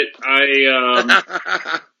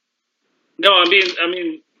 No, I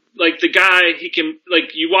mean, like the guy, he can,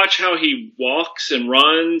 like, you watch how he walks and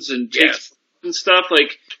runs and takes and stuff.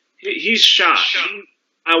 Like, he's shot.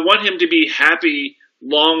 I want him to be happy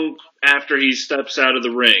long after he steps out of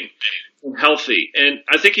the ring and healthy. And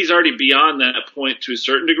I think he's already beyond that point to a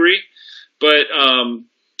certain degree. But I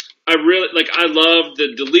love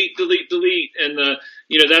the delete, and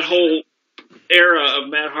that whole era of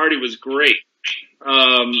Matt Hardy was great.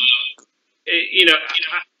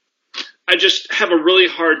 I just have a really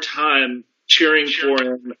hard time cheering for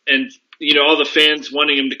him and, all the fans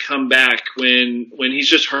wanting him to come back when he's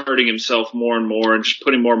just hurting himself more and more and just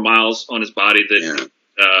putting more miles on his body that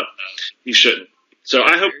he shouldn't. So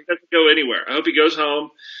I hope he doesn't go anywhere. I hope he goes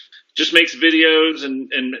home, just makes videos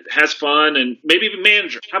and has fun, and maybe even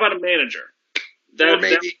manager. How about a manager?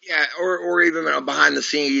 Or even a behind the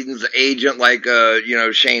scenes agent like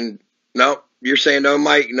Shane. No, you're saying no,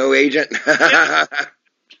 Mike, no agent.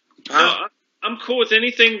 No, I'm cool with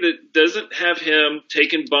anything that doesn't have him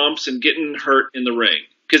taking bumps and getting hurt in the ring.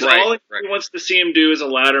 Because all he wants to see him do is a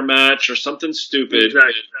ladder match or something stupid.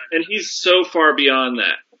 Exactly. And he's so far beyond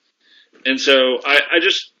that. And so I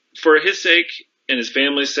just, for his sake and his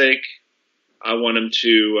family's sake, I want him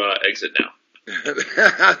to exit now.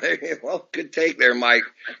 Well, good take there, Mike.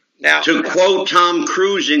 Now, to quote Tom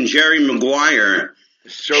Cruise in Jerry Maguire,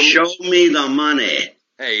 show me the money.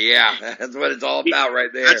 Hey, yeah, that's what it's all about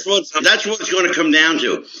right there. That's what it's going to come down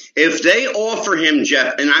to. If they offer him,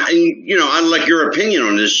 Jeff, and I'd like your opinion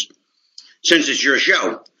on this, since it's your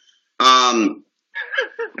show.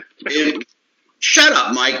 Shut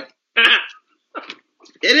up, Mike.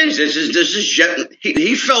 It is. This is Jeff.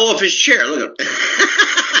 He fell off his chair. Look at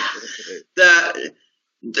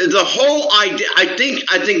the whole idea. I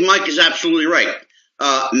think Mike is absolutely right.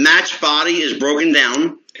 Matt's body is broken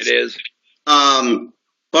down. It is.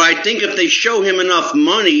 But I think if they show him enough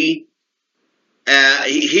money,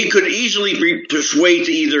 he could easily be persuaded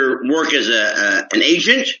to either work as an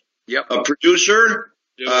agent, a producer,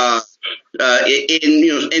 in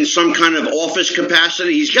some kind of office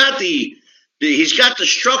capacity. He's got the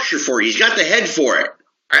structure for it. He's got the head for it.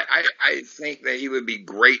 I think that he would be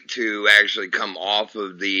great to actually come off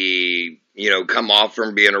from being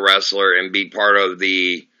a wrestler and be part of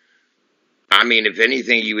the. I mean, if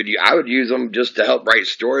anything, I would use him just to help write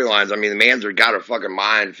storylines. I mean, the man's got a fucking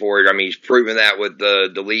mind for it. I mean, he's proven that with the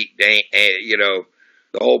delete, the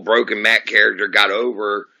whole Broken Matt character got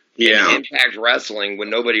over in Impact Wrestling when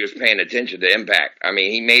nobody was paying attention to Impact. I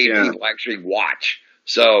mean, he made people actually watch.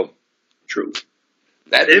 So, true.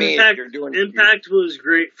 That Impact was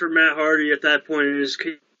great for Matt Hardy at that point in his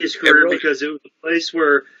career because it was a place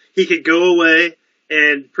where he could go away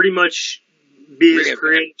and pretty much be his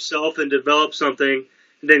creative self and develop something,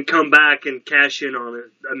 and then come back and cash in on it.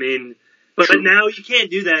 I mean, but now you can't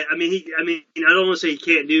do that. I mean, I don't want to say he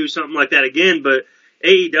can't do something like that again, but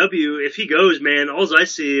AEW, if he goes, man, all I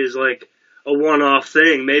see is like a one-off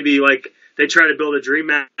thing. Maybe like they try to build a dream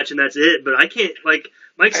match and that's it. But I can't, like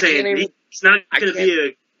Mike's saying, he's not going to be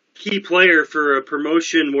a key player for a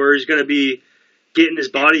promotion where he's going to be getting his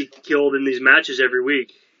body killed in these matches every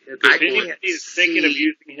week. If anybody is thinking of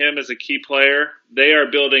using him as a key player, they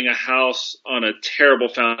are building a house on a terrible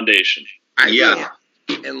foundation.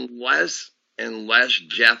 Unless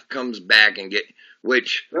Jeff comes back and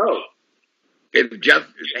No. If Jeff,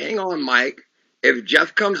 hang on, Mike. If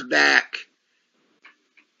Jeff comes back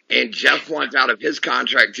and Jeff wants out of his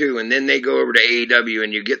contract too, and then they go over to AEW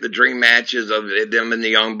and you get the dream matches of them and the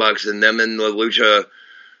Young Bucks and them and the Lucha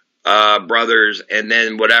Brothers, and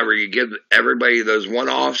then whatever, you give everybody those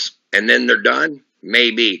one-offs and then they're done,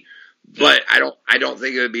 maybe. But I don't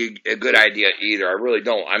think it would be a good idea either. I really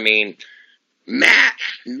don't. I mean, Matt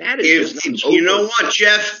is just you know what,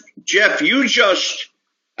 Jeff, you just,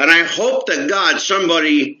 and I hope that God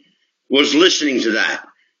somebody was listening to that,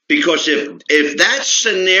 because if that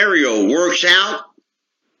scenario works out,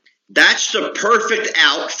 that's the perfect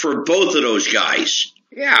out for both of those guys.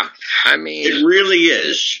 Yeah, I mean, it really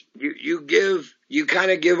is. You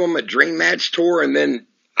kind of give them a dream match tour, and then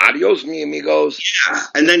adios, mi amigos. Yeah,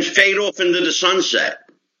 and then fade off into the sunset.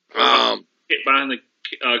 Get behind the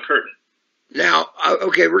curtain. Now,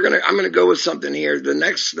 okay, I'm gonna go with something here. The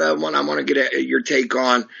next one I want to get your take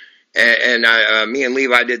on, and me and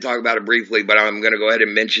Levi did talk about it briefly, but I'm gonna go ahead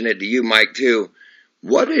and mention it to you, Mike, too.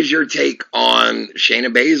 What is your take on Shayna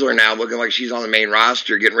Baszler now looking like she's on the main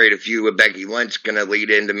roster, getting ready to feud with Becky Lynch, going to lead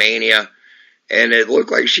into Mania? And it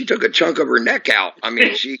looked like she took a chunk of her neck out. I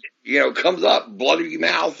mean, she, comes up, bloody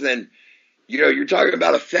mouth, and, you're talking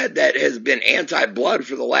about a Fed that has been anti-blood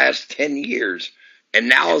for the last 10 years. And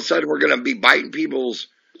now all of a sudden we're going to be biting people's,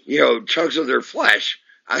 chunks of their flesh.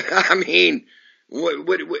 I mean,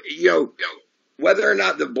 whether or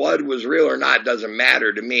not the blood was real or not doesn't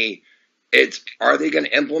matter to me. Are they going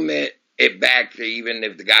to implement it back to even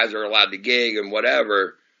if the guys are allowed to gig and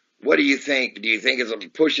whatever? What do you think? Do you think it's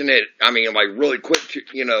pushing it? I mean, like really quick,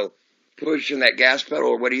 pushing that gas pedal,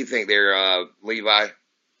 or what do you think there, Levi?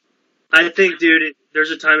 I think, dude,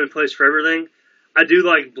 there's a time and place for everything. I do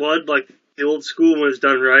like blood, like the old school when it's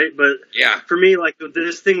done right, but yeah, for me, like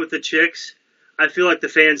this thing with the chicks, I feel like the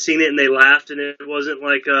fans seen it and they laughed, and it wasn't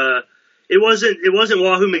like it wasn't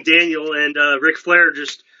Wahoo McDaniel and Ric Flair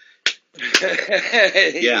just.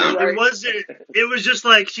 Yeah, it was just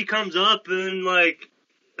like she comes up and like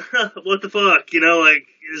what the fuck, like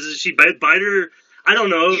is she bite her? I don't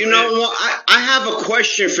know. You know what? I have a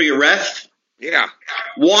question for you, Ref. Yeah.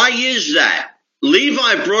 Why is that?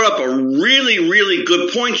 Levi brought up a really, really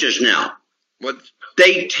good point just now. What?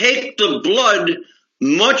 They take the blood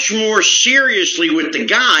much more seriously with the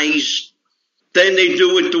guys than they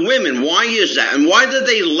do with the women. Why is that? And why do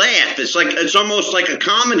they laugh? It's almost like a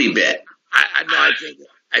comedy bit. I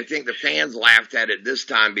think the fans laughed at it this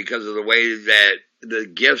time because of the way that the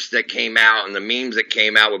gifs that came out and the memes that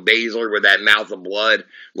came out with Baszler with that mouth of blood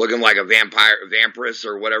looking like a vampiress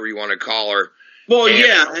or whatever you want to call her. Well,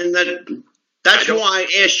 and that's why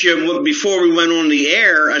I asked you before we went on the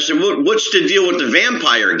air. I said, what's the deal with the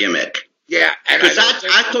vampire gimmick? Yeah. Because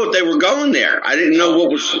I thought they were going there. I didn't know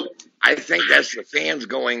what was... I think that's the fans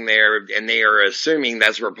going there, and they are assuming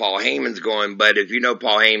that's where Paul Heyman's going. But if you know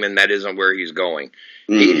Paul Heyman, that isn't where he's going.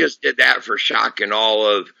 He just did that for shock and all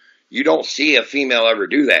of. You don't see a female ever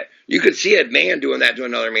do that. You could see a man doing that to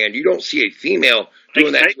another man. You don't see a female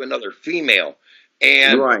doing that to another female.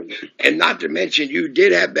 And right. And not to mention, you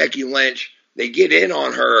did have Becky Lynch. They get in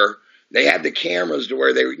on her. They had the cameras to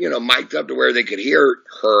where they, mic'd up to where they could hear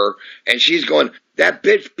her, and she's going, "That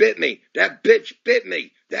bitch bit me. That bitch bit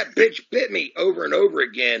me. That bitch bit me," over and over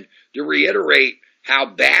again to reiterate how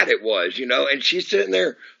bad it was, and she's sitting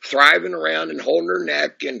there thriving around and holding her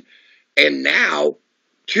neck. And now,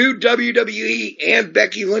 to WWE and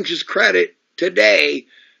Becky Lynch's credit, today,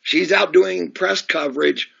 she's out doing press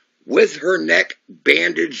coverage with her neck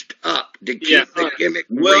bandaged up to keep the gimmick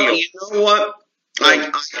real. You know what?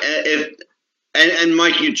 And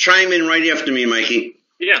Mike, you chime in right after me, Mikey.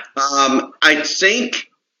 Yeah. I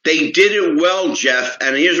think they did it well, Jeff,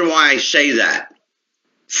 and here's why I say that.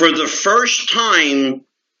 For the first time,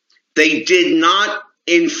 they did not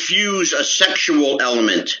infuse a sexual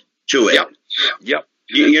element to it. Yep.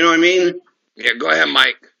 You know what I mean? Yeah, go ahead,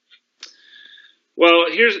 Mike. Well,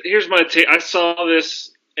 here's my take. I saw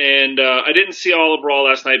this, and I didn't see all of Raw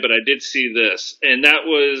last night, but I did see this, and that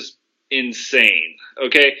was insane.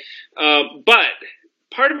 Okay, but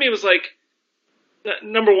part of me was like,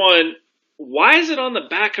 number one, why is it on the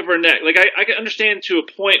back of her neck? Like, I can understand to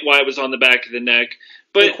a point why it was on the back of the neck,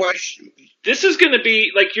 but this is going to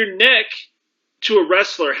be like your neck to a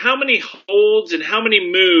wrestler. How many holds and how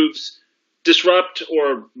many moves disrupt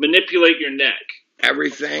or manipulate your neck?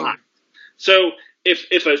 Everything. So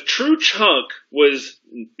if a true chunk was,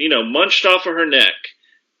 munched off of her neck,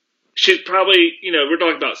 she's probably, we're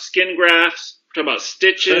talking about skin grafts, we're talking about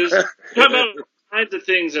stitches, we're talking about all kinds of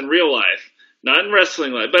things in real life, not in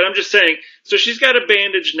wrestling life. But I'm just saying, so she's got a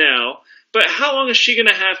bandage now, but how long is she going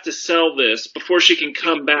to have to sell this before she can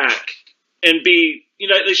come back and be,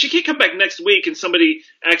 like she can't come back next week and somebody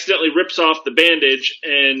accidentally rips off the bandage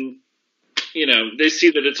and, they see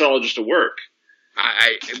that it's all just a work.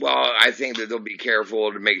 I think that they'll be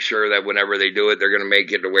careful to make sure that whenever they do it, they're going to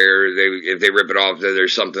make it to where if they rip it off,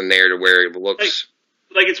 there's something there to where it looks.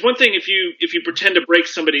 Like it's one thing if you pretend to break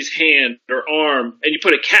somebody's hand or arm and you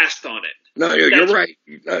put a cast on it. No, you're right.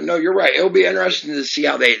 No, you're right. It'll be interesting to see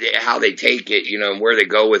how they take it, and where they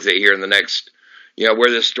go with it here in the next,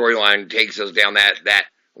 where this storyline takes us down that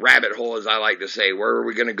rabbit hole, as I like to say. Where are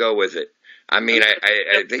we going to go with it? I mean,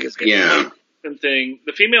 I think it's going to be. Thing.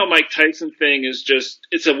 The female Mike Tyson thing is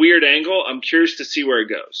it's a weird angle. I'm curious to see where it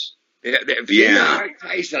goes. Yeah. Mike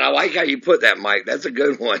Tyson. I like how you put that, Mike. That's a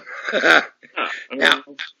good one. Now,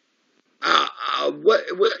 what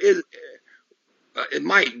is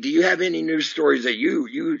Mike? Do you have any news stories that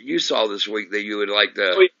you saw this week that you would like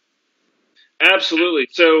to? Absolutely.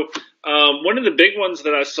 So, one of the big ones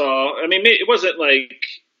that I saw. I mean, it wasn't like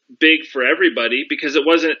big for everybody because it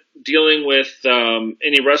wasn't dealing with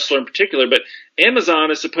any wrestler in particular, but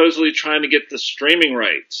Amazon is supposedly trying to get the streaming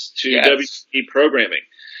rights to WWE programming.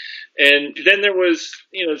 And then there was,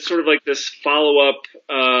 sort of like this follow-up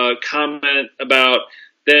comment about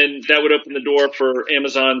then that would open the door for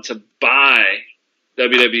Amazon to buy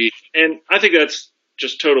WWE. And I think that's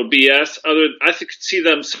just total BS. I could see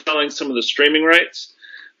them selling some of the streaming rights.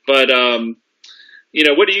 But,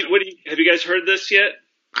 what do you have you guys heard this yet?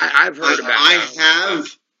 I've heard about it. I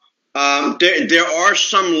have. There are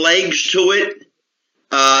some legs to it.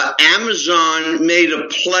 Amazon made a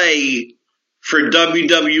play for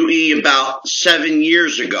WWE about 7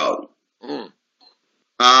 years ago. And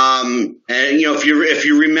if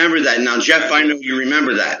you remember that now, Jeff, I know you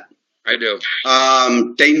remember that. I do.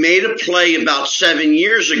 They made a play about 7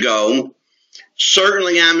 years ago.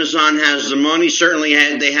 Certainly, Amazon has the money. Certainly,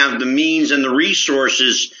 they have the means and the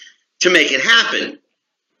resources to make it happen.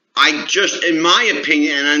 In my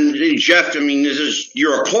opinion, and Jeff, I mean, this is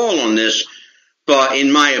your call on this, but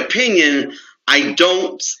in my opinion, I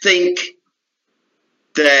don't think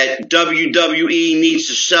that WWE needs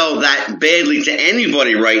to sell that badly to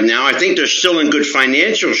anybody right now. I think they're still in good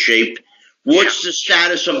financial shape. What's the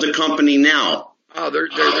status of the company now? Oh, they're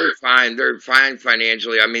fine. They're fine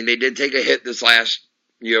financially. I mean, they did take a hit this last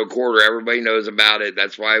quarter. Everybody knows about it.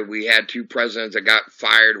 That's why we had two presidents that got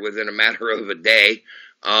fired within a matter of a day.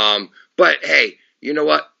 But hey, you know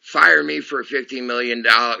what? Fire me for a $15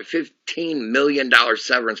 million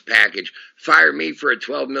severance package. Fire me for a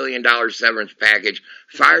 $12 million severance package.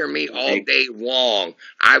 Fire me all day long.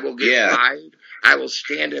 I will get fired. I will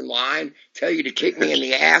stand in line, tell you to kick me in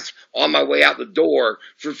the ass on my way out the door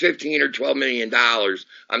for $15 or $12 million.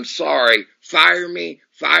 I'm sorry. Fire me.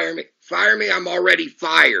 I'm already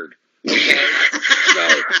fired. Okay? So,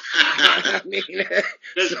 I mean,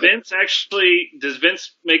 does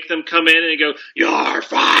Vince make them come in and go, "You're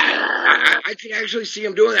fired"? I can actually see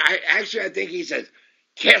him doing that. I think he says,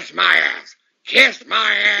 "Kiss my ass, kiss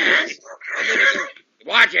my ass."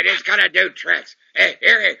 Watch it, it's gonna do tricks. Hey,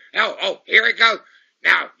 here it goes.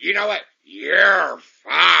 Now, you know what? You're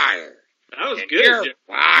fired. That was good. You're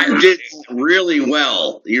fired. You did really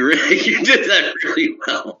well. You did that really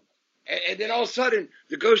well. And then all of a sudden,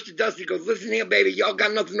 the ghost of Dusty goes, "Listen here, baby, y'all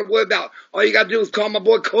got nothing to worry about. All you got to do is call my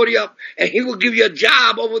boy Cody up, and he will give you a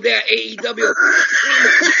job over there at AEW.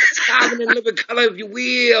 Carving and living color, if you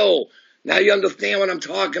will." Now you understand what I'm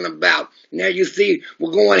talking about. Now you see,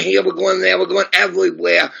 we're going here, we're going there, we're going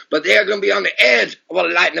everywhere, but they're going to be on the edge of a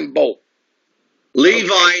lightning bolt. Levi,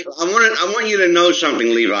 I want you to know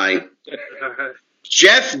something, Levi.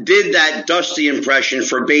 Jeff did that Dusty impression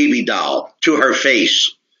for Baby Doll to her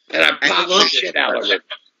face. And I popped the shit out of it.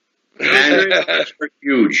 And it's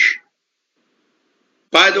huge.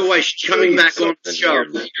 By the way, she's coming back on the show.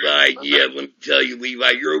 Levi, let me tell you, Levi,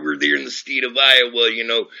 you're over there in the state of Iowa,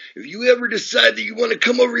 If you ever decide that you want to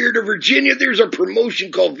come over here to Virginia, there's a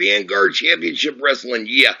promotion called Vanguard Championship Wrestling.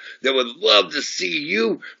 Yeah, they would love to see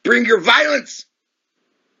you. Bring your violence.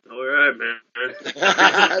 All right,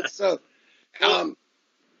 man. So,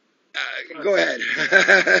 go ahead.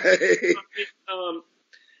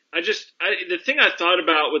 The thing I thought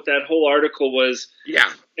about with that whole article was,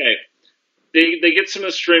 okay, they get some of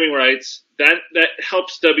the streaming rights. That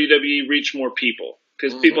helps WWE reach more people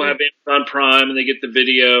because people have Amazon Prime and they get the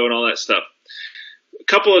video and all that stuff. A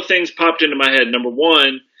couple of things popped into my head. Number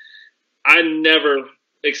one, I never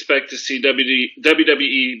expect to see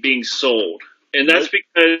WWE being sold, and that's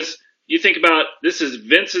because You think about, this is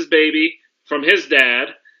Vince's baby from his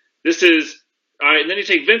dad. This is, all right, and then you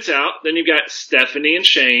take Vince out, then you've got Stephanie and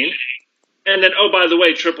Shane, and then, oh, by the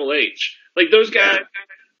way, Triple H. Like, those guys,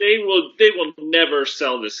 they will never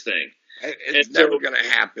sell this thing. It's never going to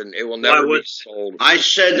happen. It will never be sold. I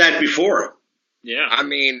said that before. Yeah. I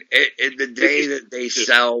mean, the day that they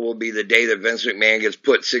sell will be the day that Vince McMahon gets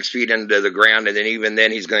put 6 feet into the ground, and then even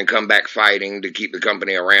then he's going to come back fighting to keep the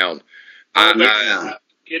company around.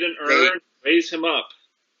 Get an urn, raise him up.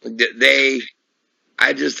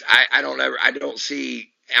 I don't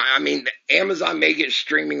see. I mean, Amazon may get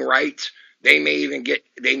streaming rights. They may even get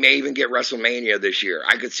WrestleMania this year.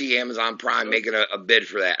 I could see Amazon Prime making a bid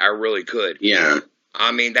for that. I really could. Yeah.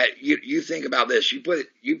 I mean, that you think about this. You put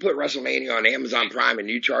WrestleMania on Amazon Prime and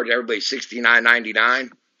you charge everybody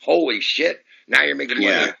 $69.99. Holy shit! Now you're making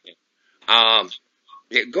money. Yeah.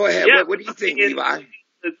 Go ahead. Yeah, what do you think, Levi?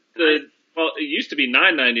 Well, it used to be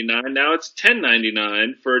 $9.99. Now it's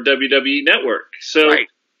 $10.99 for WWE Network. So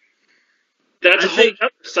that's a whole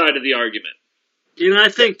other side of the argument. You know, I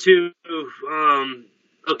think too.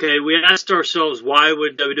 Okay, we asked ourselves why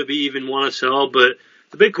would WWE even want to sell, but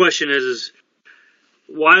the big question is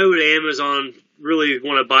why would Amazon really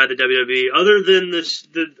want to buy the WWE? Other than this,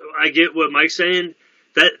 I get what Mike's saying.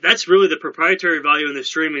 That's really the proprietary value in the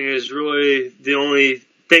streaming is really the only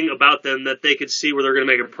thing about them that they could see where they're going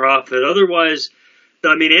to make a profit. Otherwise,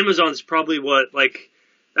 I mean, Amazon's probably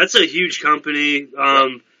that's a huge company.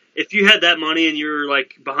 If you had that money and you're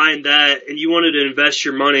like behind that and you wanted to invest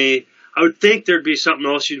your money, I would think there'd be something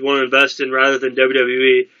else you'd want to invest in rather than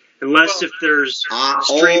WWE. Unless if there's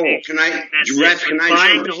streaming,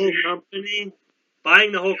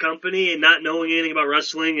 buying the whole company and not knowing anything about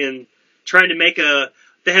wrestling and trying to make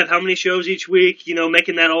they have how many shows each week, you know,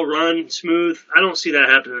 making that all run smooth. I don't see that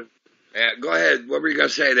happening. Yeah, go ahead. What were you going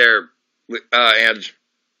to say there, Ange?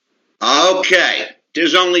 Okay.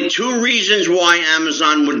 There's only 2 reasons why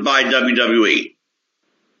Amazon would buy WWE.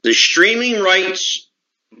 The streaming rights,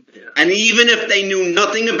 and even if they knew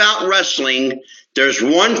nothing about wrestling, there's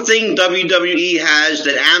one thing WWE has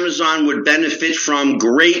that Amazon would benefit from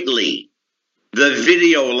greatly. The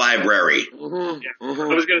video library. Mm-hmm. Yeah. Mm-hmm.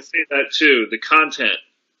 I was going to say that too. The content.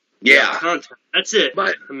 Yeah. Content. That's it.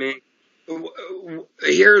 But I mean,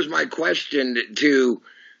 here's my question to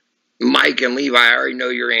Mike and Levi. I already know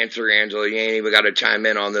your answer, Angela. You ain't even got to chime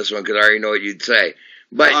in on this one because I already know what you'd say.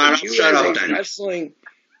 But us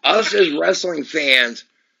as wrestling fans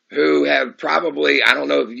who have probably, I don't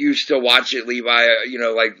know if you still watch it, Levi, you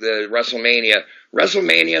know, like the WrestleMania.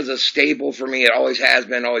 WrestleMania is a staple for me. It always has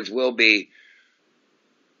been, always will be.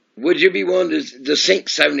 Would you be willing to sink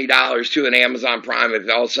 $70 to an Amazon Prime if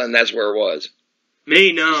all of a sudden that's where it was?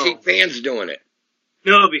 Me, no. You see fans doing it.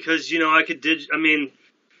 No, because, you know,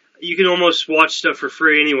 you can almost watch stuff for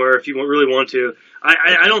free anywhere if you really want to.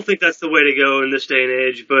 I don't think that's the way to go in this day and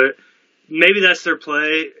age, but maybe that's their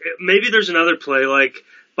play. Maybe there's another play, like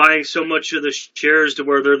buying so much of the shares to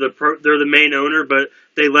where they're the main owner, but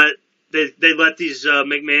they let these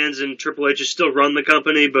McMahons and Triple H still run the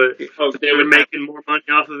company, but they're making more money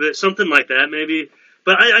off of it. Something like that, maybe.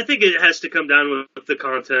 But I think it has to come down with the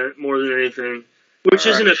content more than anything, which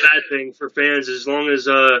isn't a bad thing for fans as long as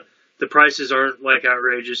the prices aren't like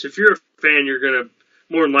outrageous. If you're a fan, you're going to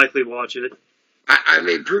more than likely watch it. I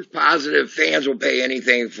mean, proof positive, fans will pay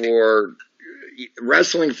anything for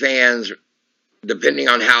wrestling fans. Depending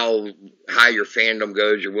on how high your fandom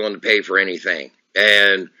goes, you're willing to pay for anything.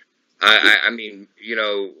 And I mean, you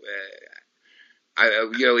know,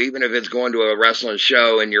 even if it's going to a wrestling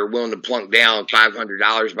show and you're willing to plunk down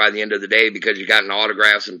 $500 by the end of the day because you got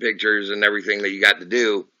autographs and pictures and everything that you got to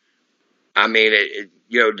do. I mean,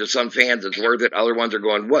 to some fans it's worth it. Other ones are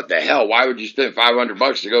going, what the hell? Why would you spend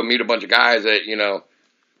 $500 to go meet a bunch of guys that, you know?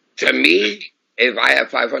 To me, if I have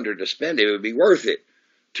 $500 to spend, it would be worth it.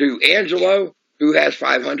 To Angelo, who has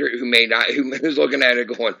 $500, who may not, who's looking at it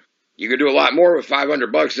going, you could do a lot more with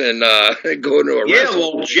 $500 than going to a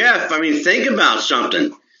wrestling. Well, Jeff, I mean, think about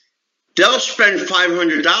something. They'll spend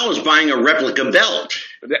 $500 buying a replica belt.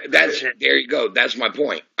 There you go. That's my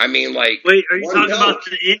point. I mean, like, wait, are you talking about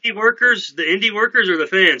the indie workers? The indie workers or the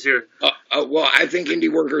fans here? Well, I think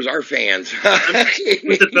indie workers are fans.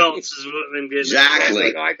 With the belts is what I'm getting.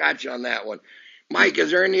 Exactly. I got you on that one. Mike, is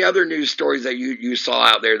there any other news stories that you saw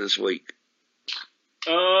out there this week?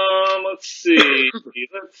 Let's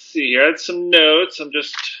see. I had some notes. I'm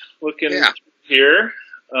just looking here.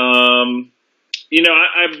 I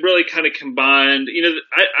really kind of combined.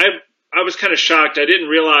 I was kind of shocked. I didn't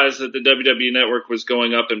realize that the WWE Network was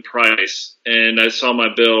going up in price, and I saw my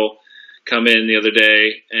bill come in the other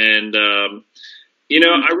day, and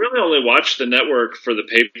I really only watch the network for the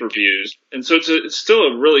pay-per-views, and so it's still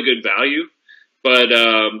a really good value. But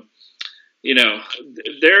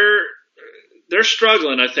they're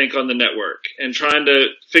struggling, I think, on the network and trying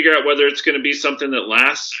to figure out whether it's going to be something that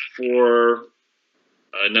lasts for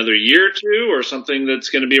another year or two, or something that's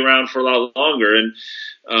going to be around for a lot longer. And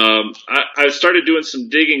I started doing some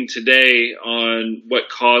digging today on what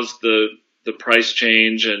caused the price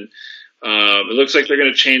change, and it looks like they're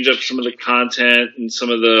going to change up some of the content and some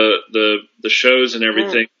of the shows and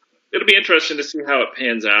everything. It'll be interesting to see how it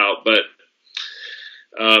pans out, but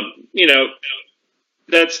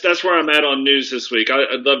that's where I'm at on news this week.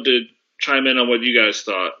 I'd love to chime in on what you guys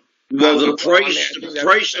thought. Well, the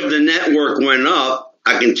price of the network went up.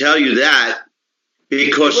 I can tell you that,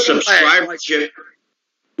 because subscribership.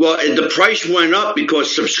 Well, the price went up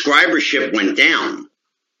because subscribership went down,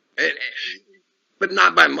 but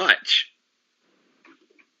not by much.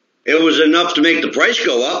 It was enough to make the price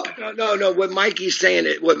go up. No. What Mike's saying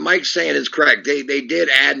is correct. They did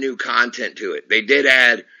add new content to it. They did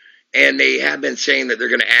add, and they have been saying that they're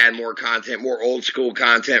going to add more content, more old school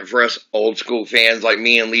content for us old school fans like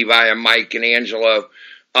me and Levi and Mike and Angelo.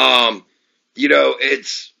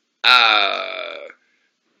 It's,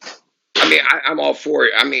 I'm all for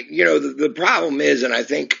it. The problem is, and I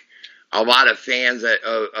think a lot of fans that,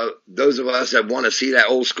 those of us that want to see that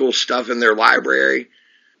old school stuff in their library,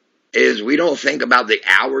 is we don't think about the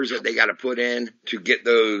hours that they got to put in to get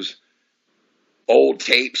those old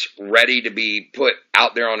tapes ready to be put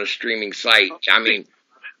out there on a streaming site.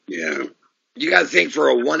 Yeah. You got to think, for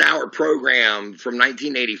a 1 hour program from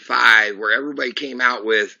 1985 where everybody came out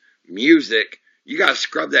with music, you got to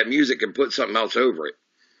scrub that music and put something else over it.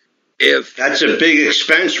 That's a big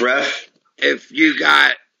expense, Ref. If you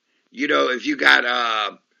got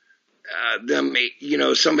them,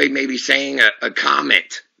 somebody maybe saying a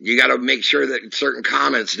comment, you got to make sure that certain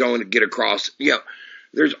comments don't get across.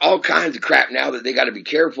 There's all kinds of crap now that they got to be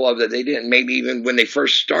careful of, that they didn't, maybe even when they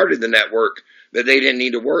first started the network, that they didn't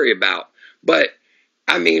need to worry about. But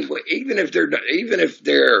even if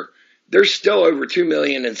they're still over 2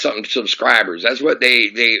 million and something subscribers. That's what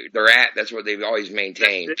they're at. That's what they've always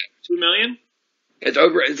maintained. 2 million?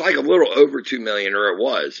 It's like a little over 2 million, or it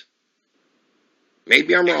was.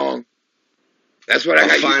 Maybe I'm wrong. That's what I'll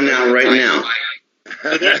find out right now.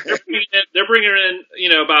 They're bringing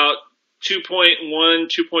in, about 2.1,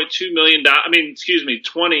 2.2 million.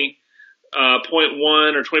 20.1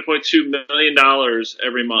 or $20.2 million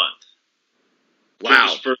every month.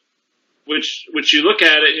 Wow. Which you look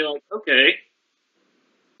at it and you're like, okay,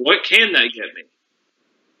 what can that get me?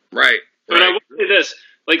 Right. But I will say this,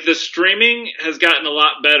 like, the streaming has gotten a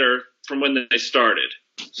lot better from when they started.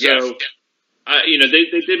 So,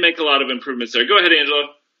 they did make a lot of improvements there. Go ahead,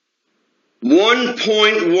 Angelo.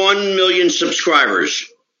 1.1 million subscribers.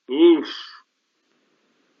 Oof.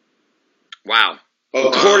 Wow.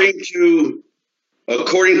 According to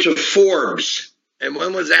Forbes. And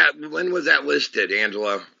when was that listed,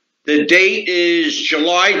 Angelo? The date is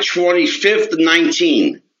July 25th,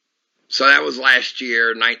 19. So that was last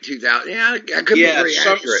year, 2000. Yeah, that could be pretty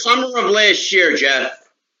accurate. Summer of last year, Jeff.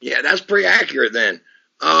 Yeah, that's pretty accurate then.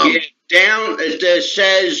 It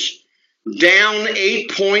says down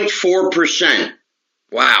 8.4%.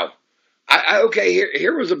 Wow. Okay,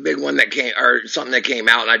 here was a big one that something that came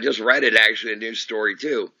out, and I just read it, actually, a news story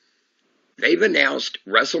too. They've announced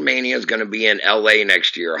WrestleMania is going to be in LA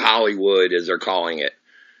next year, Hollywood as they're calling it.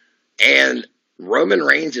 And Roman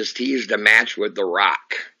Reigns has teased a match with The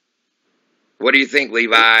Rock. What do you think,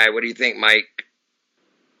 Levi? What do you think, Mike?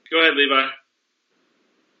 Go ahead, Levi.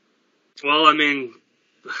 Well,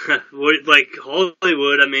 like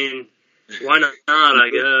Hollywood, why not, I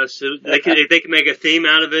guess. They can make a theme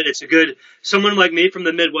out of it. It's a good, someone like me from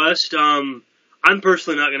the Midwest, I'm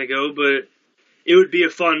personally not going to go, but it would be a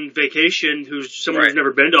fun vacation who's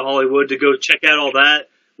never been to Hollywood to go check out all that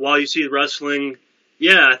while you see wrestling.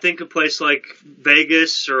 Yeah, I think a place like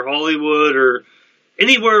Vegas or Hollywood or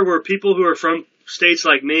anywhere where people who are from states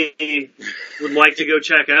like me would like to go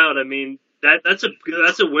check out. That's a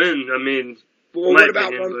win. Well, what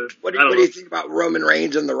do you think about Roman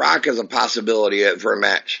Reigns and The Rock as a possibility for a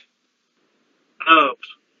match? Oh,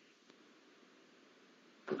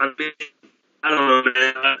 I don't know,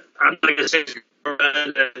 man. I'm not gonna say it's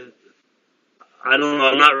bad. I don't know.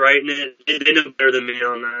 I'm not writing it. They know better than me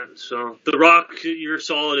on that. So The Rock, you're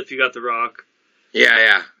solid if you got The Rock.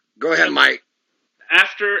 Yeah. Go ahead, Mike.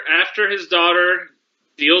 After his daughter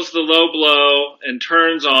deals the low blow and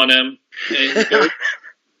turns on him and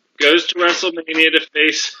goes to WrestleMania to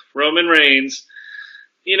face Roman Reigns,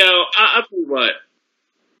 I'll tell you what.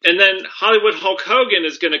 And then Hollywood Hulk Hogan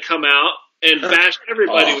is going to come out and bash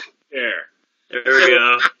everybody with a chair. There we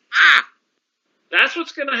go. That's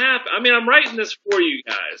what's going to happen. I mean, I'm writing this for you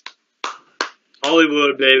guys.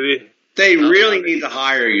 Hollywood, baby. They really need to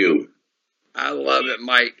hire you. I love it,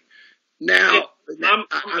 Mike. Now,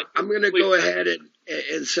 I'm going to go ahead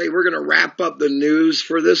and say we're going to wrap up the news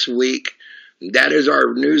for this week. That is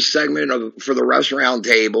our news segment for the Refs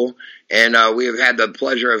Roundtable. And we have had the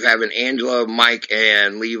pleasure of having Angela, Mike,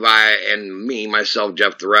 and Levi, and me, myself,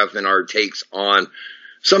 Jeff the Ref, and our takes on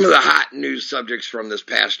some of the hot news subjects from this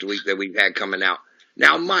past week that we've had coming out.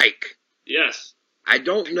 Now, Mike. Yes. I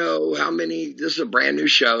don't know how many, this is a brand new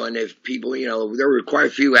show, and if people, there were quite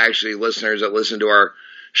a few actually listeners that listened to our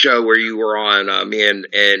show where you were on, me and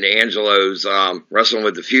Angelo's Wrestling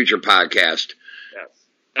with the Future podcast. Yes.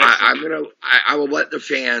 I will let the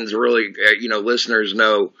fans really, listeners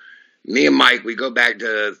know, me and Mike, we go back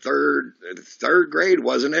to third grade,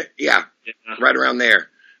 wasn't it? Yeah. Right around there.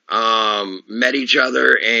 Met each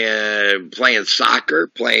other and playing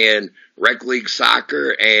rec league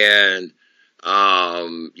soccer, and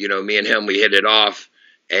me and him, we hit it off.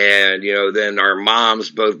 And, then our moms,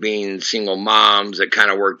 both being single moms, it kind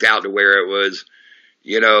of worked out to where it was,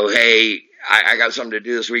 hey, I got something to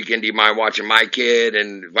do this weekend. Do you mind watching my kid?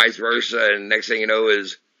 And vice versa. And next thing you know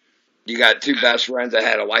is you got two best friends that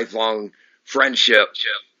had a lifelong friendship.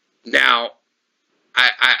 Now,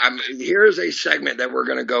 here's a segment that we're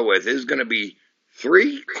going to go with. This is going to be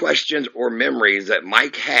 3 questions or memories that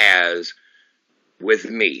Mike has with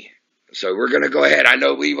me. So we're going to go ahead. I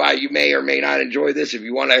know, Levi, you may or may not enjoy this. If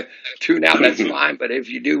you want to tune out, that's fine. But if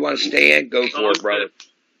you do want to stay in, go for it, brother.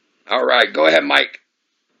 All right. Go ahead, Mike.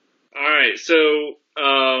 All right. So,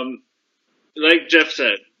 like Jeff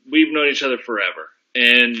said, we've known each other forever.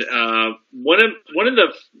 And one of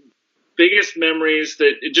the biggest memories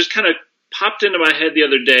that it just kind of popped into my head the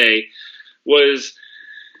other day was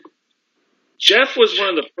Jeff was one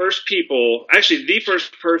of the first people, actually the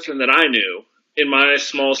first person that I knew in my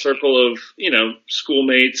small circle of,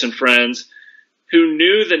 schoolmates and friends who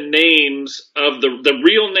knew the names of the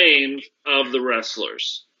real names of the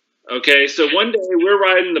wrestlers. Okay, so one day we're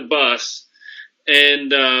riding the bus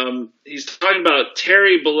and he's talking about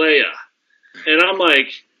Terry Bollea, and I'm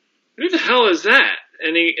like, who the hell is that?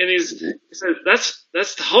 And he said, that's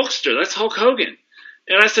the Hulkster, that's Hulk Hogan.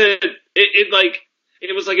 And I said,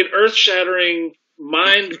 it was like an earth-shattering,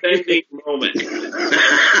 mind-bending moment.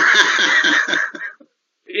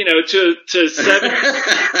 To 7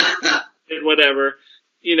 and whatever,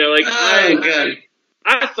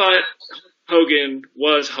 I thought Hogan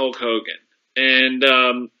was Hulk Hogan.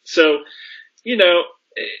 And so,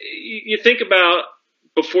 you think about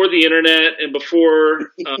before the internet and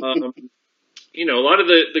before, a lot of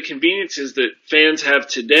the conveniences that fans have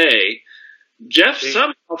today, Jeff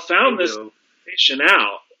somehow found this information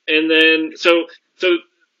out. And then, so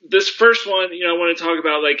this first one, I want to talk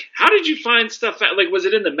about, how did you find stuff out? Was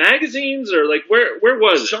it in the magazines or where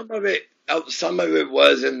was it? Some of it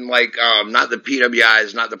was in not the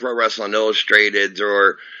PWIs, not the Pro Wrestling Illustrated,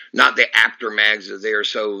 or not the After mags as they are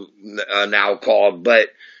so now called, but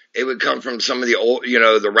it would come from some of the old,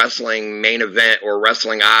 the Wrestling Main Event or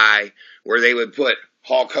Wrestling Eye, where they would put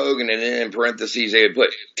Hulk Hogan, and then in parentheses they would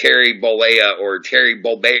put Terry Bollea or Terry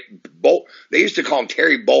Bulba. They used to call him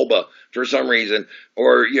Terry Bulba for some reason,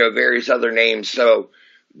 or various other names. So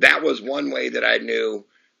that was one way that I knew.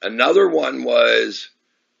 Another one was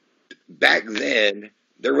back then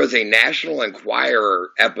there was a National Enquirer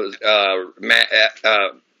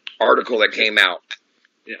article that came out,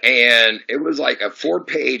 and it was like a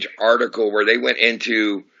 4-page article where they went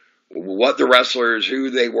into what the wrestlers,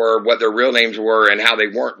 who they were, what their real names were, and how they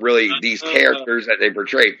weren't really these characters that they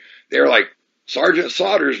portrayed. They were like, Sergeant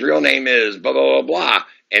Slaughter's real name is blah, blah, blah, blah.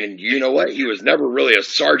 And you know what? He was never really a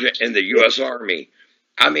sergeant in the U.S. Army.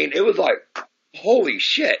 I mean, it was like, holy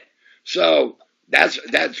shit. So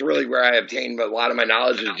that's really where I obtained a lot of my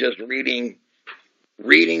knowledge, is just reading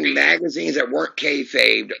magazines that weren't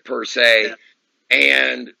kayfabed per se,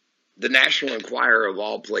 and the National Enquirer of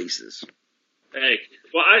all places. Hey,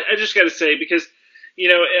 well, I just got to say, because,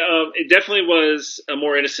 it definitely was a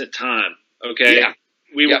more innocent time. Okay. Yeah.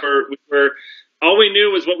 We were, all we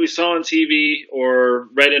knew was what we saw on TV or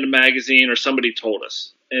read in a magazine or somebody told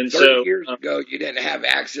us. And 30 years ago, you didn't have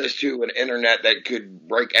access to an internet that could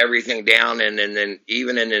break everything down. And then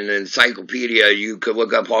even in an encyclopedia, you could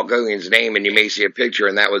look up Hulk Hogan's name and you may see a picture,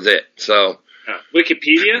 and that was it. So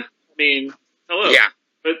Wikipedia? I mean, hello. Yeah.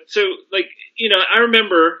 But so, I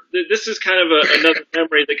remember this is kind of another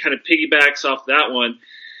memory that kind of piggybacks off that one.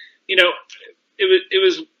 It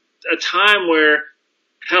was a time where,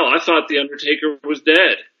 hell, I thought the Undertaker was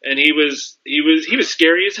dead, and he was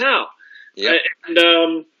scary as hell. Yep.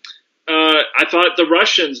 And I thought the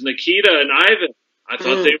Russians, Nikita and Ivan, I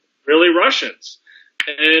thought they were really Russians.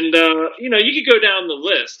 And, you could go down the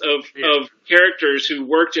list of characters who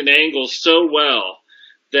worked in angles so well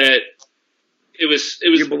that it was.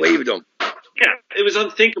 You believed them. Yeah, it was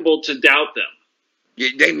unthinkable to doubt them.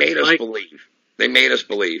 They made us believe. They made us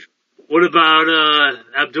believe. What about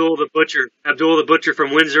Abdul the Butcher? Abdul the Butcher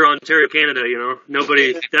from Windsor, Ontario, Canada,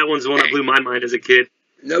 Nobody, that one's the one that blew my mind as a kid.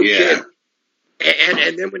 No kid.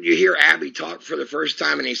 And then when you hear Abby talk for the first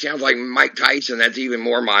time and he sounds like Mike Tyson, that's even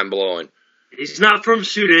more mind-blowing. He's not from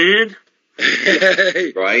Sudan.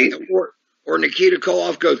 Right. Or Nikita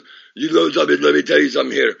Koloff goes, you know something, let me tell you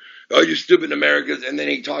something here. Oh, you stupid Americans. And then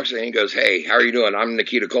he talks to him and he goes, hey, how are you doing? I'm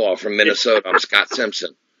Nikita Koloff from Minnesota. I'm Scott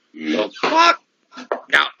Simpson. So, fuck.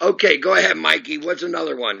 Now, okay, go ahead, Mikey. What's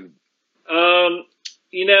another one? I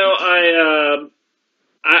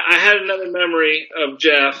had another memory of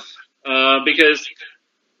Jeff because,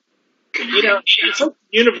 it's like the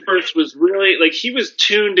universe was really, like, he was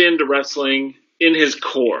tuned into wrestling in his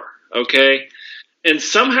core, okay? And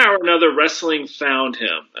somehow or another, wrestling found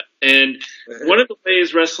him. And one of the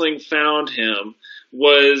ways wrestling found him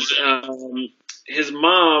was his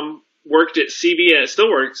mom worked at CBS.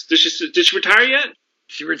 Still works. Did she retire yet?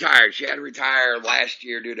 She retired. She had to retire last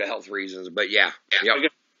year due to health reasons, but yeah.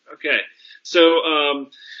 Yep. Okay. So,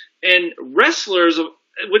 and wrestlers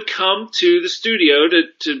would come to the studio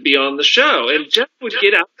to be on the show. And Jeff would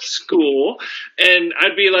get out of school, and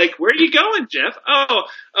I'd be like, where are you going, Jeff? Oh,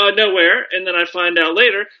 nowhere. And then I'd find out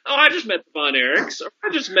later, oh, I just met the Von Erichs, or I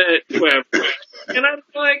just met whoever. And I'd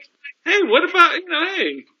be like, hey, what about,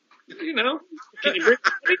 hey, can you bring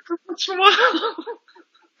me for once in a while?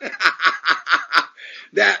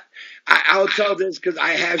 I'll tell this because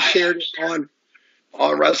I have shared it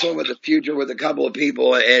on Wrestling with the Future with a couple of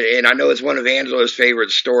people, and I know it's one of Angela's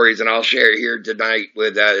favorite stories, and I'll share it here tonight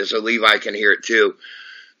with so Levi can hear it too.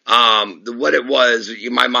 What it was,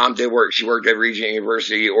 my mom did work. She worked at Regent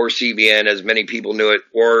University or CBN, as many people knew it,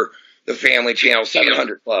 or the Family Channel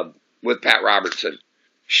 700 Club with Pat Robertson.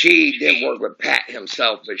 She didn't work with Pat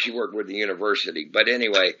himself, but she worked with the university. But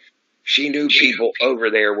anyway, she knew people over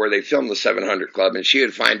there where they filmed the 700 Club, and she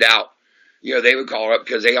would find out, they would call her up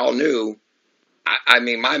because they all knew. I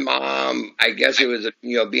mean, my mom, I guess it was,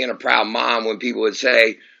 being a proud mom when people would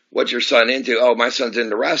say, what's your son into? Oh, my son's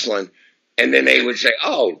into wrestling. And then they would say,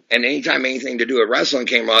 oh, and anytime anything to do with wrestling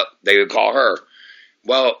came up, they would call her.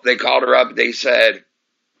 Well, they called her up. They said,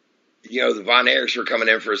 the Von Erichs were coming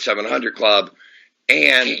in for a 700 Club.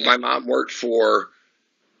 And my mom worked for,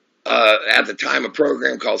 at the time, a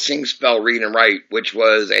program called Sing, Spell, Read, and Write, which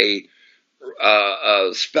was a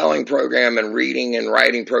spelling program and reading and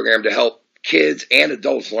writing program to help kids and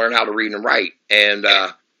adults learn how to read and write. And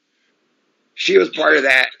she was part of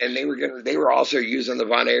that, and they were also using the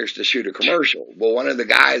Von Erichs to shoot a commercial. Well, one of the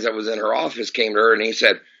guys that was in her office came to her and he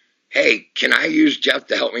said, hey, can I use Jeff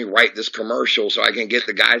to help me write this commercial so I can get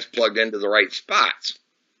the guys plugged into the right spots?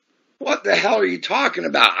 What the hell are you talking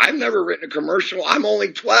about? I've never written a commercial. I'm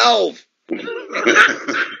only 12.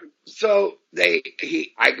 So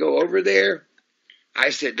I go over there, I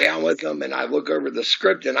sit down with them, and I look over the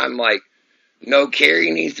script, and I'm like, no,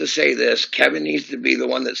 Carrie needs to say this. Kevin needs to be the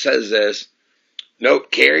one that says this.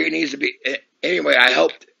 Nope, Carrie needs to be. Anyway, I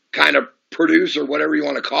helped kind of produce, or whatever you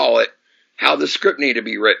want to call it, how the script needed to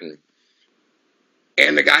be written.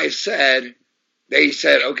 And the guys said,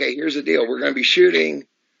 okay, here's the deal. We're going to be shooting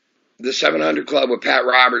the 700 Club with Pat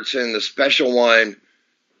Robertson, the special one.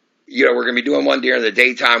 We're going to be doing one during the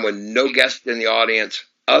daytime with no guests in the audience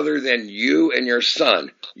other than you and your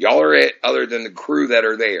son. Y'all are it, other than the crew that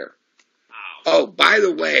are there. Oh, by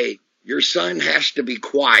the way, your son has to be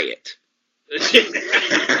quiet.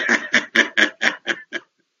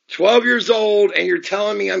 12 years old, and you're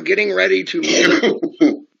telling me I'm getting ready to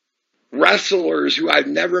meet wrestlers who I've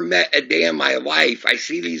never met a day in my life. I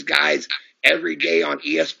see these guys every day on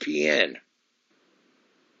ESPN.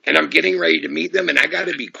 And I'm getting ready to meet them, and I got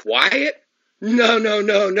to be quiet? No.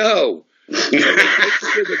 Take me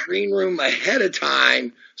to the green room ahead of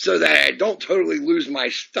time so that I don't totally lose my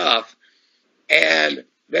stuff. And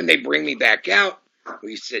then they bring me back out.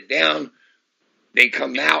 We sit down. They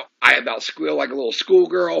come out. I about squeal like a little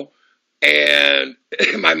schoolgirl. And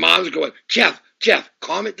my mom's going, Jeff,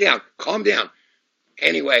 calm it down. Calm down.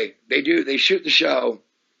 Anyway, they shoot the show,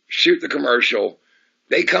 shoot the commercial.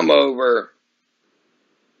 They come over.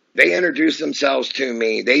 They introduce themselves to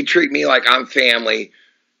me. They treat me like I'm family.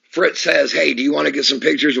 Fritz says, hey, do you want to get some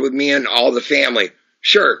pictures with me and all the family?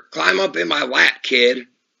 Sure. Climb up in my lap, kid.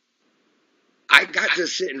 I got to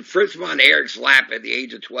sit in Fritz von Erich's lap at the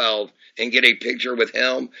age of 12 and get a picture with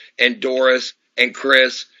him and Doris and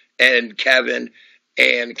Chris and Kevin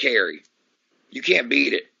and Carrie. You can't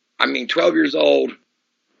beat it. I mean, 12 years old,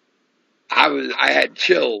 I had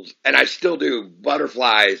chills, and I still do,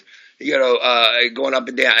 butterflies, going up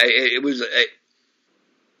and down.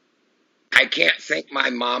 I can't thank my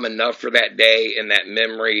mom enough for that day and that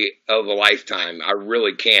memory of a lifetime. I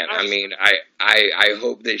really can't. I mean, I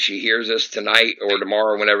hope that she hears this tonight or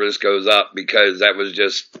tomorrow whenever this goes up, because that was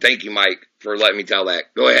just, thank you, Mike, for letting me tell that.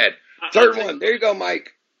 Go ahead. Third one. There you go,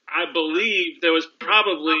 Mike. I believe there was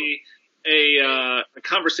probably a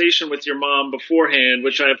conversation with your mom beforehand,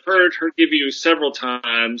 which I've heard her give you several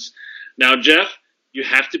times. Now, Jeff, you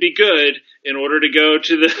have to be good in order to go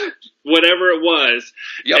to the whatever it was.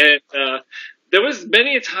 Yep. And there was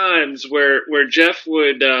many times where Jeff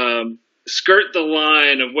would skirt the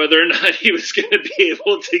line of whether or not he was going to be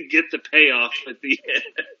able to get the payoff at the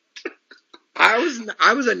end.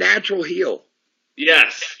 I was a natural heel.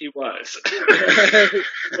 Yes, he was.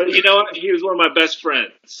 But you know what? He was one of my best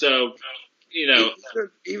friends. So,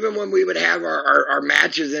 even when we would have our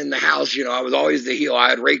matches in the house, I was always the heel.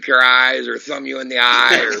 I'd rake your eyes or thumb you in the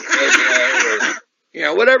eye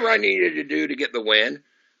or whatever I needed to do to get the win.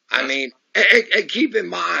 I mean, and keep in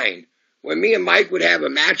mind, when me and Mike would have a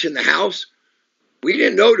match in the house, we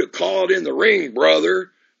didn't know to call it in the ring,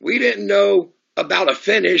 brother. We didn't know about a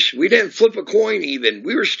finish. We didn't flip a coin even.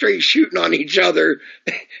 We were straight shooting on each other,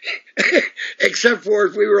 except for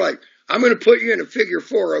if we were like, I'm going to put you in a figure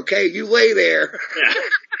 4, okay? You lay there.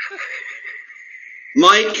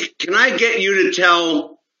 Mike, can I get you to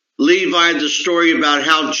tell Levi the story about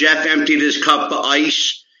how Jeff emptied his cup of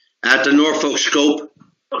ice at the Norfolk Scope?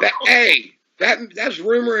 That's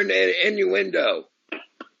rumor and innuendo.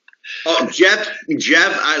 Oh, Jeff,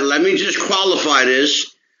 let me just qualify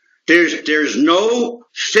this. There's no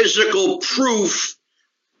physical proof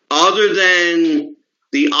other than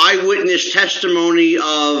the eyewitness testimony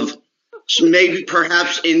of maybe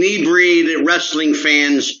perhaps inebriated wrestling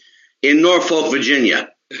fans in Norfolk, Virginia.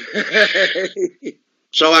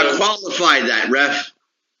 So I qualified that, Ref.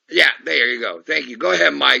 Yeah, there you go. Thank you. Go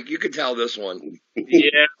ahead, Mike. You can tell this one.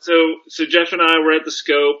 Yeah, so Jeff and I were at the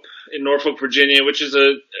Scope in Norfolk, Virginia, which is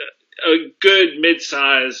a good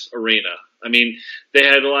mid-size arena. I mean, they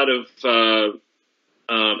had a lot of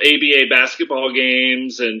ABA basketball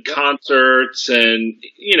games and concerts and,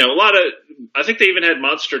 a lot of, I think they even had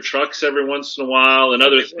monster trucks every once in a while and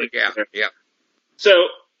other things. Yeah. So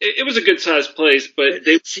it was a good sized place, but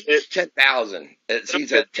it seats 10,000. It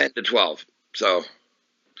seats at 10 to 12. So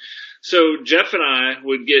Jeff and I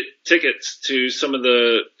would get tickets to some of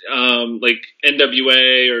the, like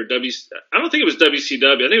NWA or I don't think it was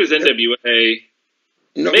WCW. I think it was NWA.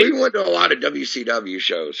 No, we went to a lot of WCW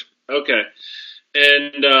shows. Okay.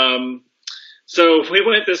 And so we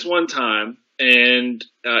went this one time, and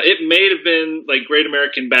it may have been like Great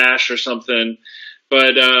American Bash or something,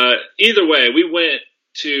 but either way, we went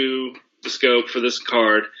to the Scope for this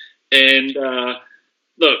card, and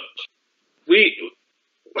look,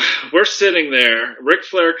 we're sitting there. Ric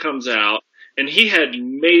Flair comes out, and he had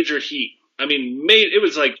major heat. I mean, it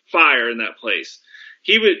was like fire in that place.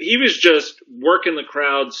 He was just working the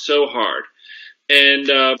crowd so hard. And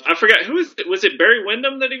I forgot, who was it Barry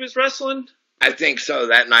Windham that he was wrestling? I think so.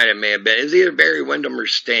 That night it may have been. It was either Barry Windham or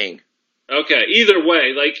Sting. Okay. Either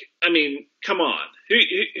way, I mean, come on.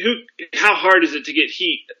 How hard is it to get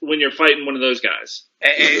heat when you're fighting one of those guys?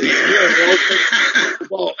 And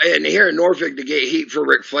here in Norfolk, to get heat for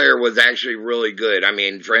Ric Flair was actually really good. I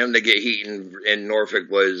mean, for him to get heat in Norfolk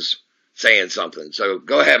was saying something. So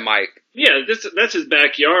go ahead, Mike. Yeah, that's his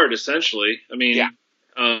backyard, essentially. I mean, yeah.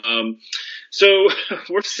 So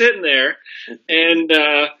we're sitting there, and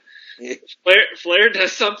Flair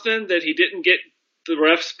does something that he didn't get the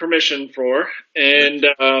ref's permission for, and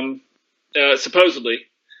supposedly,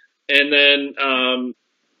 and then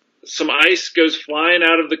some ice goes flying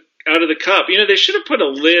out of the cup. They should have put a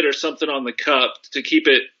lid or something on the cup to keep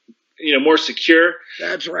it, more secure.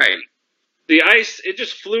 That's right. The ice, it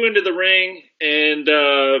just flew into the ring, and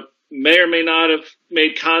may or may not have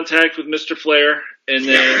made contact with Mr. Flair. And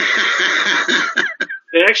then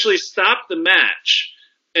they actually stopped the match,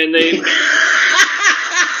 and they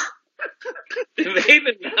made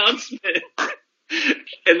an announcement,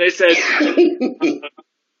 and they said,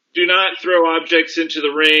 "Do not throw objects into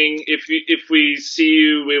the ring. If we see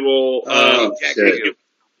you, we will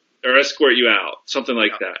or escort you out." Something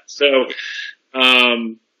like that. So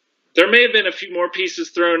there may have been a few more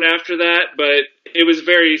pieces thrown after that, but it was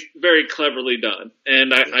very, very cleverly done,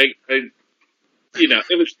 and I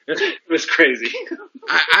it was crazy.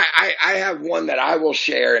 I have one that I will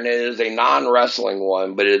share, and it is a non-wrestling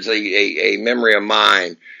one, but it's a memory of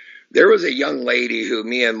mine. There was a young lady who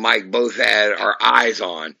me and Mike both had our eyes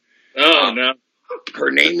on. Oh, no.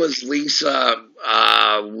 Her name was Lisa.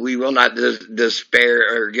 We will not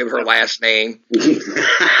despair or give her last name.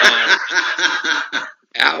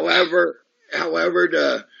 However,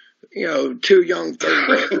 the two young third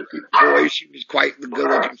grade boys, she was quite the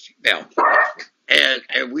good-looking female,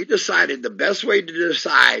 and we decided the best way to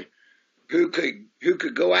decide who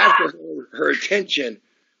could go after her attention,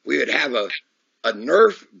 we would have a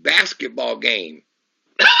Nerf basketball game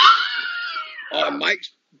on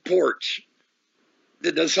Mike's porch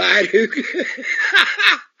to decide who could.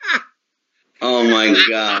 Oh my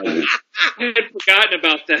God. I had forgotten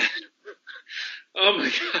about that. Oh my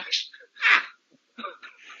gosh.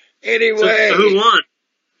 Anyway. So who won?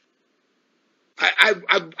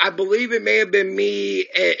 I believe it may have been me,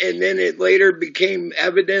 and then it later became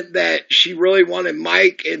evident that she really wanted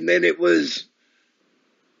Mike, and then it was,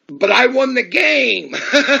 but I won the game.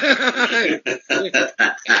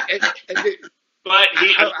 But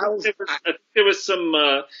I think there was some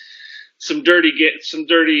dirty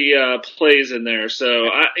plays in there. So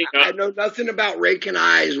I know nothing about raking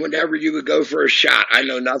eyes whenever you would go for a shot. I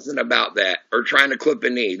know nothing about that, or trying to clip a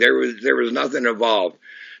knee. There was nothing involved.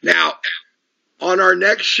 Now, on our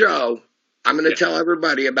next show, I'm going to tell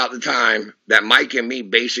everybody about the time that Mike and me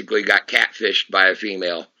basically got catfished by a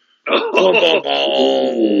female.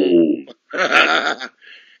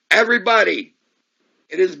 Everybody,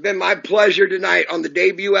 it has been my pleasure tonight on the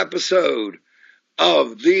debut episode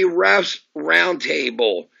of the REFS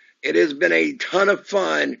Roundtable. It has been a ton of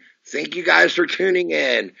fun. Thank you guys for tuning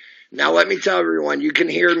in. Now, let me tell everyone, you can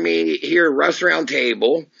hear me here at REFS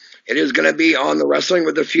Roundtable. It is going to be on the Wrestling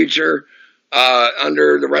with the Future,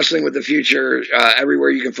 under the Wrestling with the Future, everywhere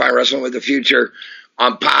you can find Wrestling with the Future,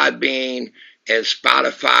 on Podbean and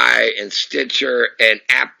Spotify and Stitcher and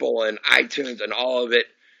Apple and iTunes and all of it.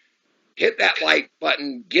 Hit that like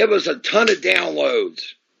button. Give us a ton of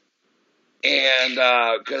downloads. And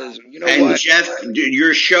because you know and what? Jeff,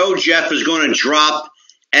 your show, Jeff, is going to drop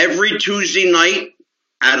every Tuesday night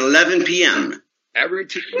at 11 p.m. Every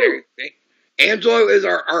Tuesday. Angelo is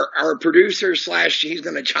our producer / he's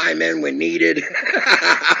going to chime in when needed.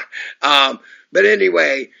 But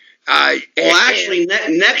anyway. Actually,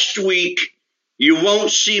 next week, you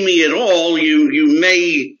won't see me at all. You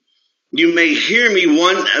may hear me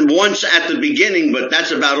once at the beginning, but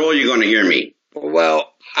that's about all you're going to hear me.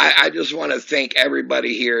 Well, I just want to thank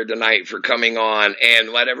everybody here tonight for coming on, and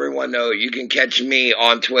let everyone know you can catch me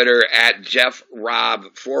on Twitter at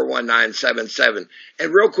JeffRob41977.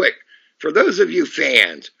 And real quick, for those of you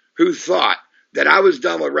fans who thought that I was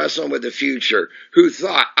done with Wrestling with the Future, who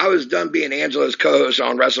thought I was done being Angelo's co-host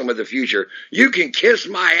on Wrestling with the Future, you can kiss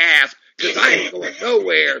my ass, because I ain't going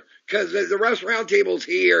nowhere, because the REFS Roundtable's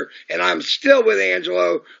here, and I'm still with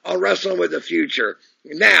Angelo on Wrestling with the Future.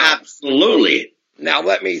 Now, absolutely. Now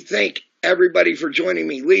let me thank everybody for joining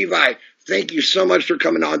me. Levi, thank you so much for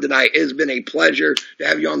coming on tonight. It has been a pleasure to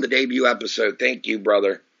have you on the debut episode. Thank you,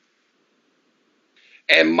 brother.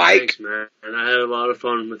 And Mike. Thanks, man. I had a lot of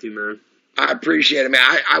fun with you, man. I appreciate it,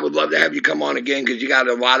 man. I would love to have you come on again, because you got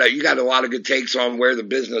a lot of good takes on where the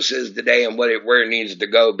business is today and where it needs to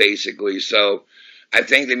go, basically. So I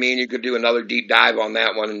think that me and you could do another deep dive on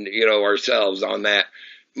that one, ourselves on that.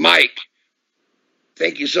 Mike,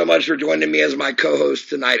 thank you so much for joining me as my co-host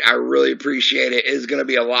tonight. I really appreciate it. It's going to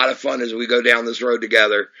be a lot of fun as we go down this road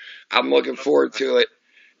together. I'm looking forward to it.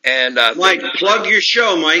 And Mike, plug your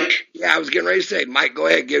show, Mike. Yeah, I was getting ready to say, Mike, go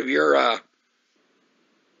ahead, give your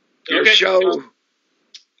show.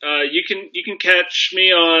 You can catch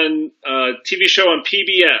me on a TV show on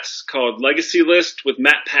PBS called Legacy List with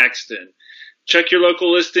Matt Paxton. Check your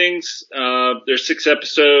local listings. There's 6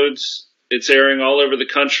 episodes. It's airing all over the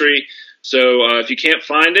country. So if you can't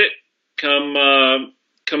find it, come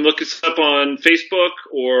look us up on Facebook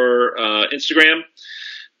or Instagram.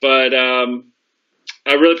 But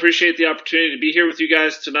I really appreciate the opportunity to be here with you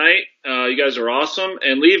guys tonight. You guys are awesome.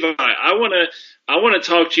 And Levi, I want to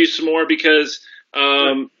talk to you some more, because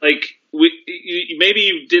maybe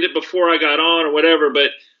you did it before I got on or whatever, but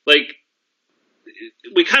like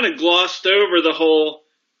we kind of glossed over the whole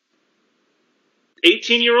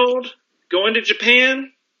 18-year-old going to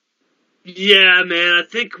Japan. Yeah, man. I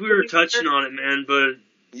think we were touching on it, man. But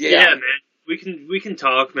yeah man, we can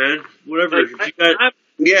talk, man. Whatever.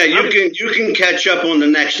 You can catch up on the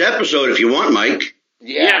next episode if you want, Mike.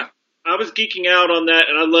 Yeah. I was geeking out on that,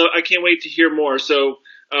 and I can't wait to hear more. So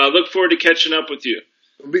look forward to catching up with you.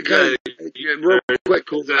 Because real quick,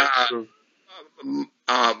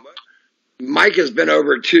 Mike has been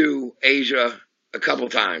over to Asia a couple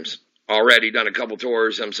times already, done a couple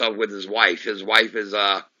tours himself with his wife. His wife is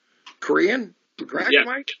Korean, correct, Yeah.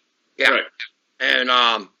 Mike? Yeah. Right.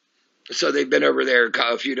 And so they've been over there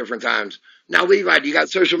a few different times. Now, Levi, do you got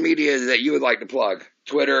social media that you would like to plug?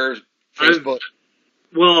 Twitter, Facebook?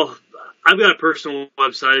 I've got a personal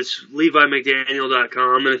website. It's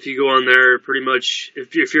LeviMcDaniel.com, and if you go on there, pretty much,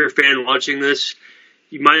 if you're a fan watching this,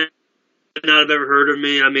 you might not have ever heard of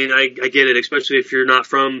me. I mean, I get it, especially if you're not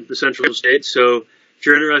from the Central States. So if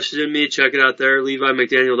you're interested in me, check it out there,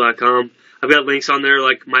 LeviMcDaniel.com. I've got links on there,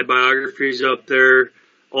 like my biography's up there,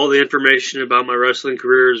 all the information about my wrestling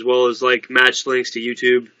career, as well as like match links to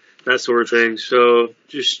YouTube, that sort of thing. So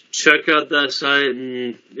just check out that site,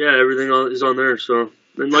 and yeah, everything is on there. So,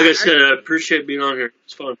 and like I said, I appreciate being on here.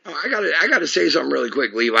 It's fun. I gotta say something really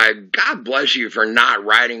quick, Levi. God bless you for not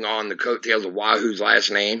riding on the coattails of Wahoo's last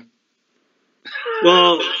name.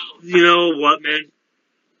 Well, you know what, man?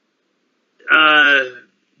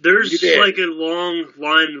 There's like a long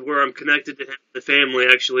line where I'm connected to him, the family,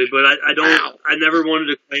 actually, but I never wanted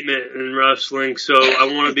to claim it in wrestling, so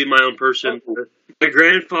I want to be my own person. My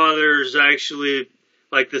grandfather is actually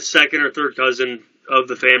like the second or third cousin of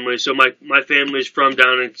the family, so my family's from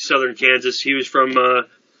down in southern Kansas. He was from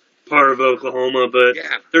part of Oklahoma, but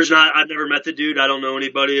I've never met the dude. I don't know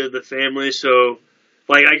anybody of the family, so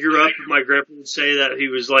like I grew up, my grandpa would say that he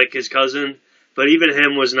was like his cousin, but even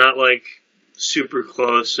him was not like super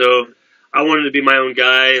close. So I wanted to be my own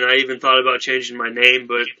guy, and I even thought about changing my name,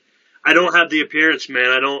 but I don't have the appearance,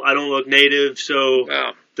 man. I don't look native, so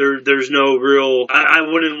there's no real. I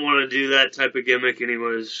wouldn't want to do that type of gimmick,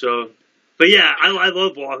 anyways. So, but yeah, I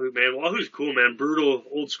love Wahoo, man. Wahoo's cool, man. Brutal,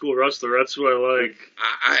 old school wrestler. That's what I like.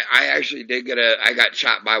 I actually did I got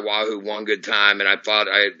shot by Wahoo one good time, and I thought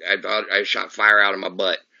I shot fire out of my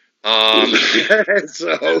butt.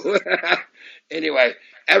 So anyway,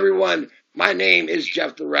 everyone. My name is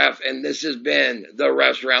Jeff the Ref, and this has been the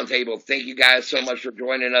Refs Roundtable. Thank you guys so much for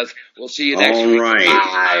joining us. We'll see you next week. All right.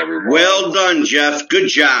 Bye, everyone. Well done, Jeff. Good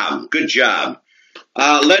job. Good job.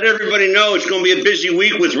 Let everybody know it's going to be a busy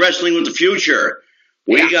week with Wrestling with the Future.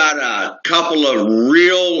 We got a couple of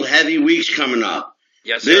real heavy weeks coming up.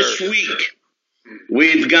 Yes, this sir. week,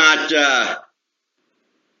 we've got,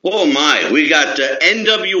 we got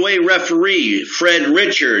NWA referee Fred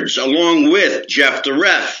Richards along with Jeff the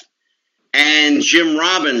Ref. And Jim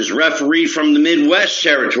Robbins, referee from the Midwest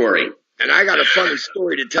territory. And I got a funny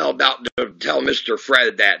story to tell Mr.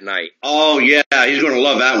 Fred that night. Oh, yeah, he's going to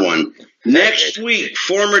love that one. Next week,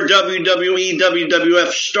 former WWE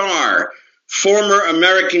WWF star, former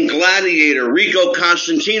American Gladiator Rico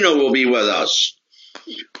Constantino will be with us.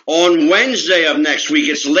 On Wednesday of next week,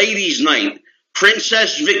 it's Ladies' Night.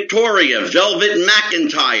 Princess Victoria, Velvet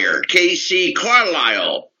McIntyre, KC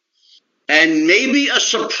Carlisle. And maybe a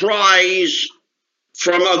surprise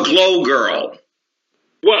from a Glow Girl.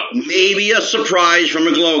 Whoa. Maybe a surprise from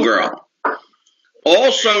a Glow Girl.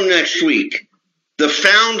 Also next week, the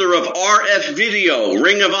founder of RF Video,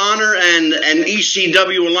 Ring of Honor, and an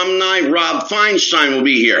ECW alumni, Rob Feinstein, will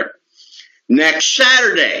be here. Next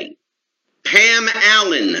Saturday, Pam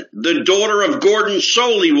Allen, the daughter of Gordon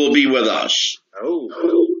Soley, will be with us.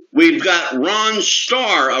 Oh. We've got Ron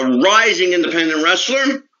Starr, a rising independent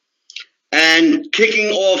wrestler. And kicking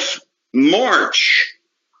off March,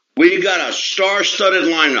 we've got a star-studded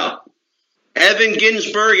lineup. Evan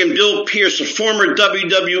Ginsberg and Bill Pierce, a former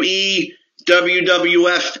WWE,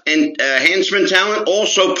 WWF enhancement talent,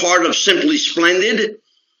 also part of Simply Splendid.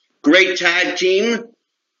 Great tag team.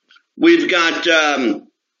 We've got,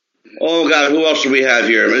 who else do we have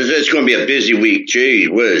here? It's going to be a busy week. Gee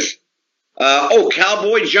whiz.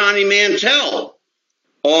 Cowboy Johnny Mantell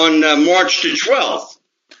on March the 12th.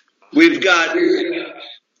 We've got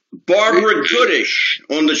Barbara Goodish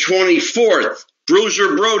on the 24th,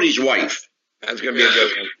 Bruiser Brody's wife. That's going to be a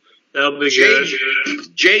good one. That'll be good.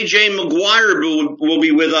 J.J. McGuire will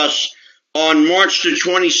be with us on March the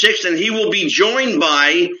 26th, and he will be joined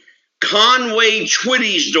by Conway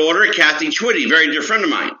Twitty's daughter, Kathy Twitty, very dear friend of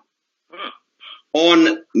mine.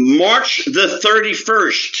 On March the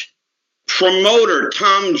 31st, promoter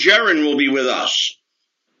Tom Jerin will be with us.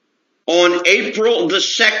 On April the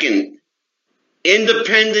 2nd,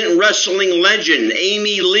 independent wrestling legend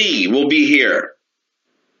Amy Lee will be here.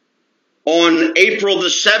 On April the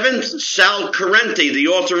 7th, Sal Corrente, the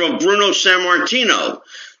author of Bruno Sammartino,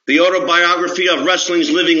 the autobiography of wrestling's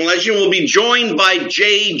living legend, will be joined by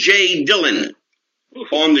J.J. Dillon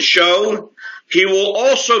on the show. He will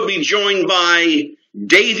also be joined by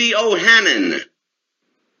Davey O'Hannon.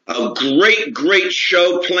 A great, great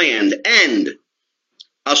show planned. And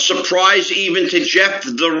A surprise even to Jeff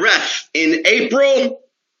the Ref. In April,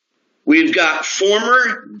 we've got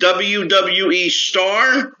former WWE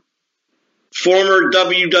star, former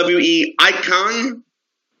WWE icon,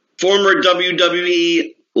 former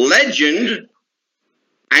WWE legend.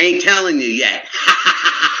 I ain't telling you yet.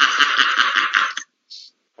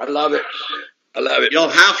 I love it. I love it. You'll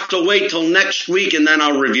have to wait till next week, and then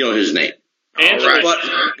I'll reveal his name. Angela,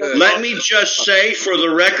 But let me just say for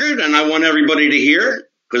the record, and I want everybody to hear,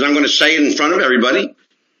 because I'm going to say it in front of everybody,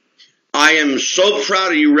 I am so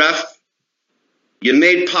proud of you, Ref. You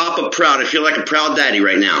made Papa proud. I feel like a proud daddy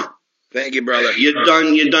right now. Thank you, brother. You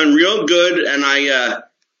done real good, and I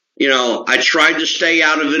tried to stay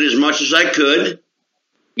out of it as much as I could.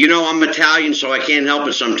 You know, I'm Italian, so I can't help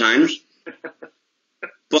it sometimes.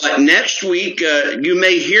 But next week, you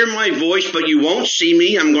may hear my voice, but you won't see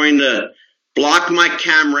me. I'm going to block my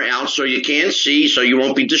camera out so you can't see, so you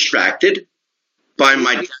won't be distracted by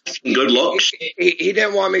my good looks. He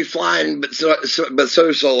didn't want me flying, but so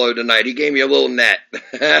solo tonight. He gave me a little net.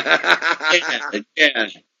 Yeah.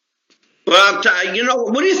 But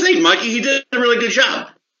what do you think, Mikey? He did a really good job.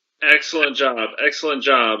 excellent job.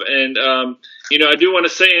 And I do want to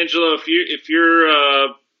say, Angelo, if you're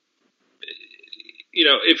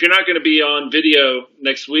not going to be on video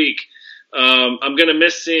next week, I'm going to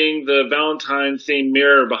miss seeing the Valentine themed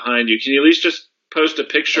mirror behind you. Can you at least just post a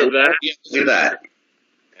picture of that? Yeah, look at that.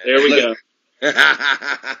 There we go.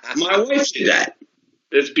 My wife did that.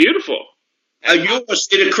 It's beautiful. You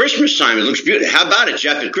almost did at Christmas time. It looks beautiful. How about it,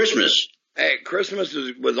 Jeff, at Christmas? Hey, Christmas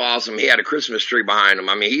was awesome. He had a Christmas tree behind him.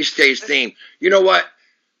 I mean, he stays themed. You know what?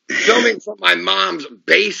 Filming from my mom's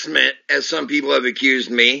basement, as some people have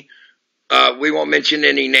accused me. We won't mention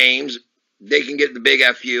any names. They can get the big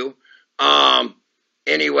FU.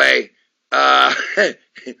 Anyway,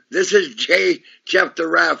 this is Jeff the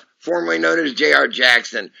Ref, formerly known as J.R.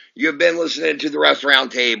 Jackson. You've been listening to the REFS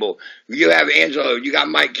Roundtable. You have Angelo. You got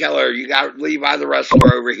Mike Kelleher. You got Levi the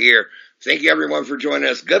Wrestler over here. Thank you, everyone, for joining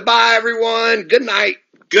us. Goodbye, everyone. Good night.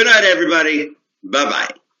 Good night, everybody. Bye-bye.